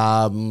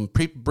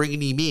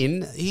 Bringing him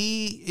in,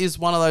 he is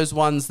one of those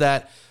ones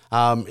that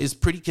is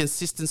pretty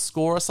consistent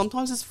scorer.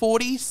 Sometimes it's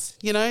 40s.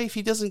 If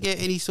he doesn't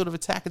get any sort of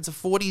attack, it's a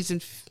 40s,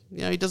 and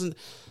he doesn't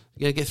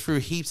get through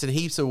heaps and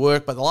heaps of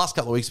work, but the last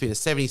couple of weeks have been a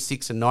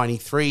 76 and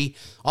 93.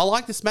 I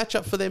like this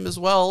matchup for them as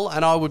well,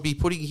 and I would be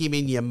putting him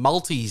in your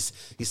multis,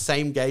 his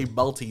same game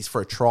multis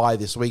for a try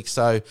this week.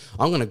 So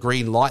I'm going to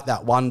green light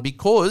that one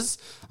because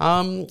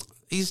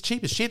he's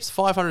cheap as chips,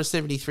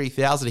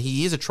 573,000.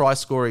 He is a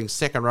try-scoring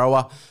second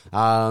rower,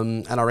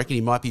 and I reckon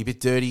he might be a bit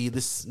dirty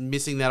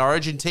missing that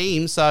Origin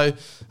team. So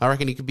I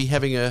reckon he could be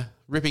having a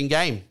ripping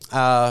game,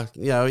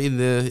 in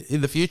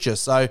the future.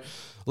 So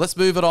let's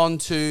move it on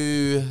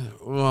to,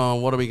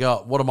 what do we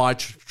got? What am I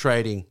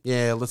trading?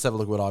 Yeah, let's have a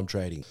look at what I'm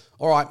trading.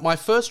 All right, my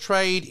first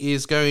trade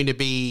is going to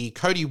be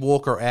Cody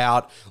Walker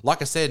out.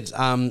 Like I said,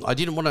 I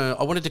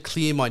wanted to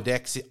clear my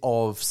decks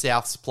of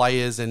Souths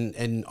players,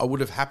 and I would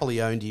have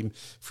happily owned him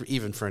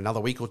for another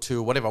week or two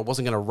or whatever. I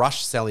wasn't going to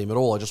rush sell him at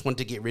all. I just wanted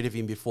to get rid of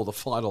him before the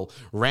final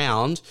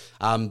round.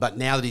 But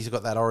now that he's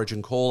got that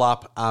Origin call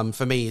up,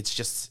 for me, it's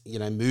just,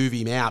 move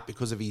him out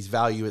because of his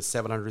value at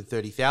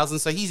 730,000.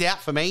 So he's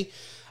out for me.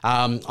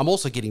 I'm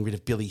also getting rid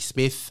of Billy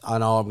Smith. I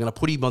know I'm going to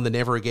put him on the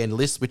never again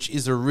list, which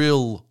is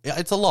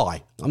it's a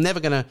lie.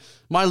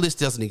 My list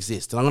doesn't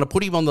exist, and I'm going to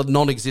put him on the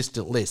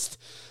non-existent list.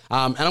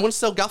 And I'm going to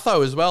sell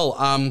Gutho as well.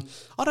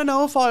 I don't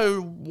know if I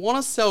want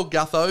to sell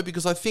Gutho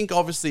because I think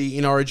obviously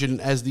in Origin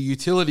as the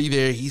utility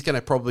there, he's going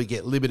to probably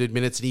get limited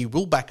minutes and he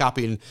will back up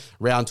in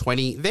round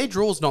 20. Their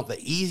draw's not the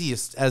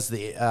easiest as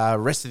the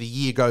rest of the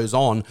year goes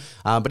on,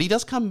 but he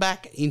does come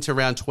back into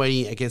round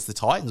 20 against the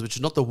Titans, which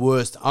is not the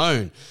worst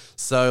own.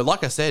 So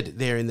like I said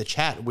there in the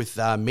chat with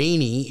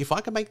Meanie, if I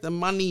can make the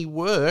money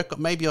work,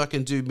 maybe I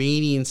can do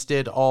Meanie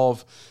instead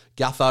of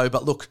Gutho.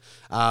 But look,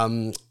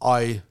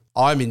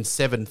 I'm in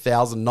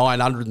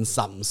 7,900 and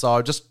something.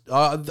 So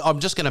I'm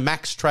just going to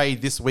max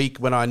trade this week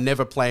when I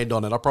never planned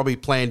on it. I probably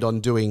planned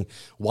on doing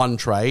one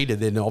trade and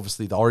then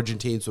obviously the Origin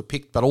teams were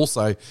picked. But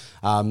also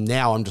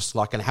now I'm just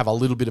like going to have a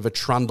little bit of a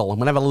trundle. I'm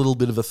going to have a little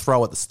bit of a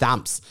throw at the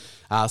stumps.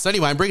 So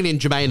anyway, I'm bringing in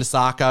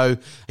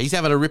Adrianasaurus. He's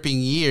having a ripping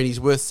year and he's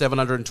worth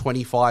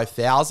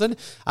 725,000.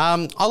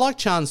 I like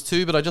Chance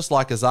too, but I just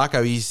like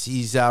Azarko.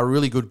 He's a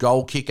really good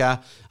goal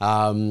kicker.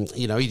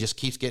 He just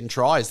keeps getting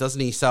tries,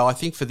 doesn't he? So I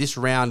think for this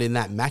round in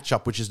that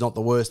matchup, which is not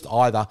the worst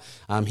either,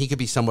 he could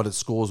be someone that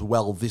scores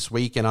well this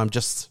week, and I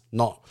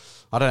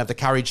don't have the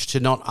courage to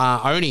not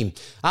own him.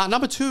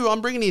 Number 2,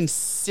 I'm bringing in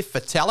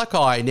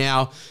Sifatalakai.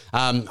 Now,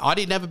 I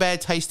didn't have a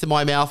bad taste in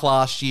my mouth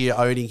last year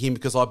owning him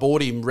because I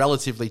bought him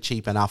relatively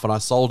cheap enough and I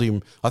sold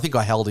him. I think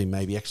I held him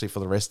maybe actually for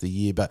the rest of the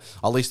year, but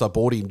at least I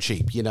bought him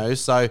cheap,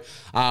 So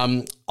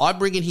I'm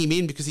bringing him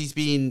in because he's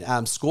been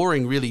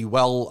scoring really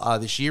well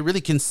this year,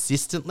 really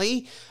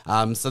consistently.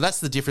 So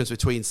that's the difference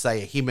between,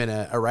 say, him and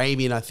a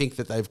Arabian. I think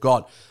that they've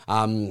got,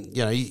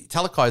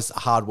 Talakai's a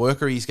hard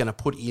worker. He's going to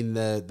put in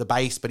the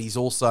base, but he's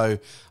also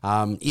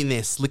in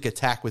their slick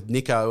attack with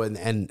Nico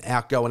and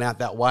going out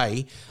that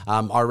way.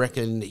 I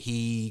reckon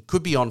he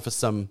could be on for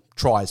some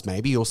tries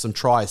maybe, or some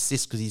try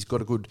assists because he's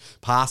got a good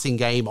passing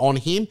game on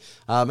him.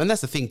 And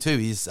that's the thing too,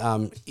 is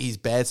his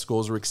bad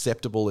scores are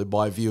acceptable in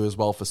my view as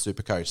well for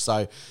Supercoach.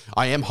 So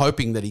I am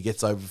hoping that he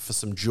gets over for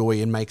some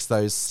joy and makes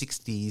those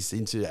 60s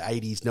into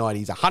 80s,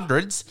 90s,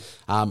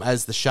 100s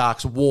as the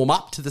Sharks warm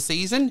up to the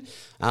season.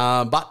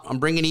 But I'm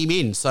bringing him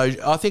in. So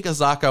I think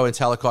Azarko and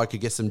Talakai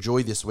could get some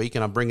joy this week,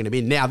 and I'm bringing him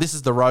in. Now, this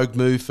is the rogue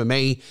move for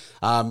me.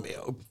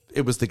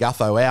 It was the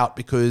Gutho out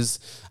because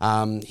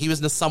he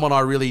was someone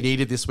I really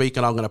needed this week,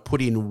 and I'm going to put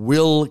in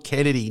Will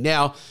Kennedy.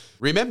 Now,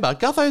 remember,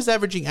 Gutho's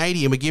averaging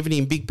 80, and we're giving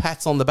him big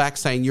pats on the back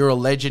saying, you're a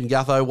legend,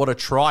 Gutho, what a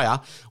trier.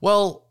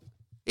 Well,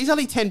 he's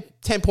only 10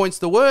 points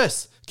the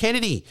worse.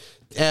 Kennedy's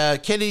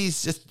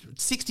just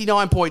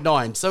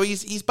 69.9, so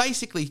he's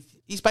basically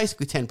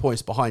 10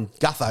 points behind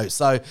Gutho.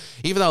 So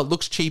even though it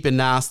looks cheap and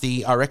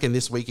nasty, I reckon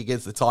this week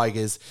against the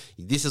Tigers,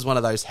 this is one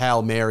of those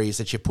Hail Marys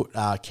that you put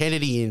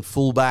Kennedy in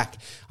fullback.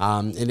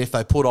 And if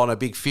they put on a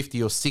big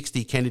 50 or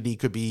 60, Kennedy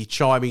could be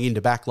chiming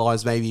into back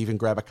lines, maybe even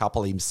grab a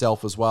couple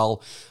himself as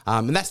well.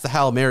 And that's the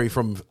Hail Mary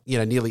from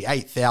nearly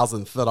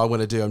 8,000th that I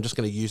want to do. I'm just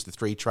going to use the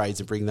 3 trades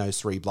and bring those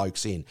 3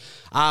 blokes in.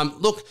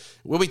 Look,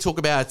 when we talk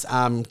about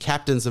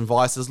captains and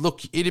vices,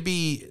 look, it'd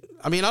be...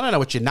 I don't know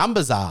what your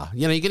numbers are.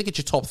 You're going to get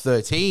your top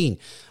 13.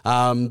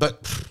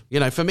 But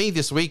for me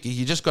this week,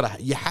 you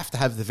have to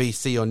have the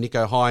VC on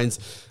Nico Hines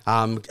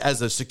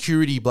as a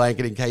security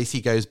blanket in case he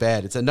goes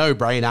bad. It's a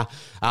no-brainer.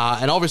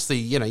 And obviously,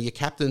 your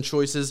captain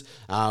choices.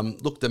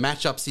 Look, the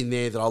matchups in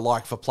there that I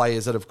like for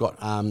players that have got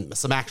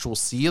some actual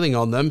ceiling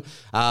on them.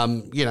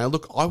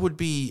 Look, I would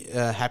be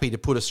happy to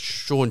put a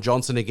Sean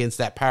Johnson against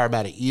that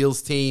Parramatta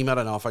Eels team. I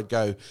don't know if I'd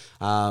go...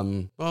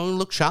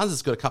 look, Shans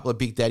has got a couple of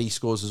big daddy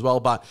scores as well,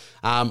 but...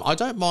 I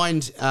don't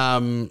mind, I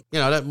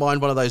don't mind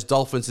one of those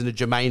Dolphins in a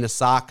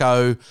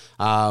Adrianasaurus,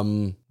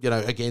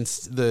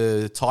 against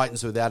the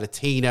Titans without a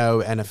Tino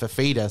and a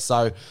Fafita.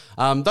 So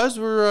those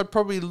were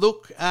probably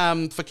look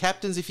for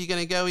captains if you're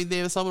going to go in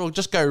there with someone, or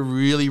just go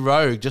really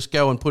rogue. Just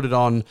go and put it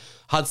on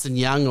Hudson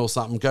Young or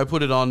something. Go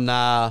put it on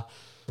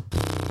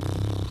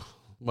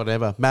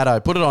whatever,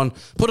 Maddo. Put it on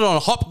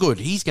Hopgood.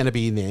 He's going to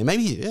be in there.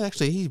 Maybe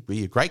actually he'd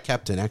be a great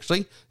captain.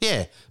 Actually,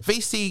 yeah.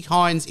 VC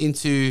Hines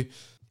into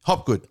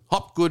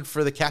Hopgood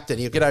for the captain.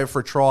 He'll get over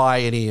for a try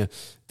and he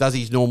does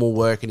his normal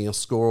work and he'll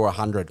score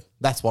 100.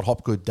 That's what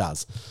Hopgood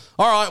does.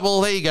 All right, well,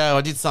 there you go.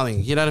 I did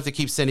something. You don't have to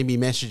keep sending me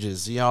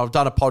messages. I've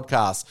done a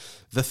podcast.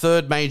 The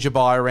 3rd major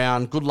buy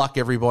round. Good luck,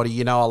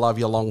 everybody. I love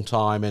you a long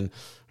time, and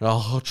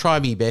I'll try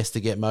my best to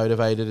get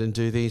motivated and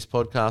do these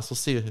podcasts.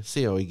 We'll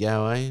see how we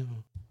go, eh?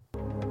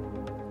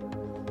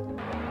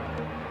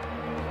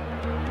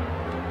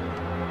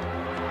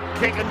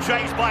 Kick and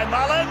chase by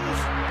Mullins.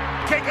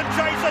 Kick and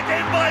chase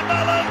again by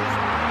Mullins.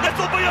 This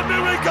will be a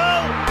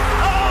miracle.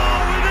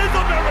 Oh, it is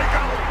a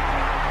miracle.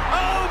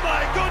 Oh,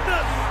 my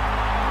goodness.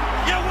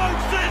 You won't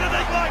see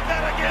anything like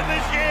that again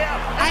this year.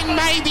 And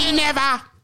maybe never.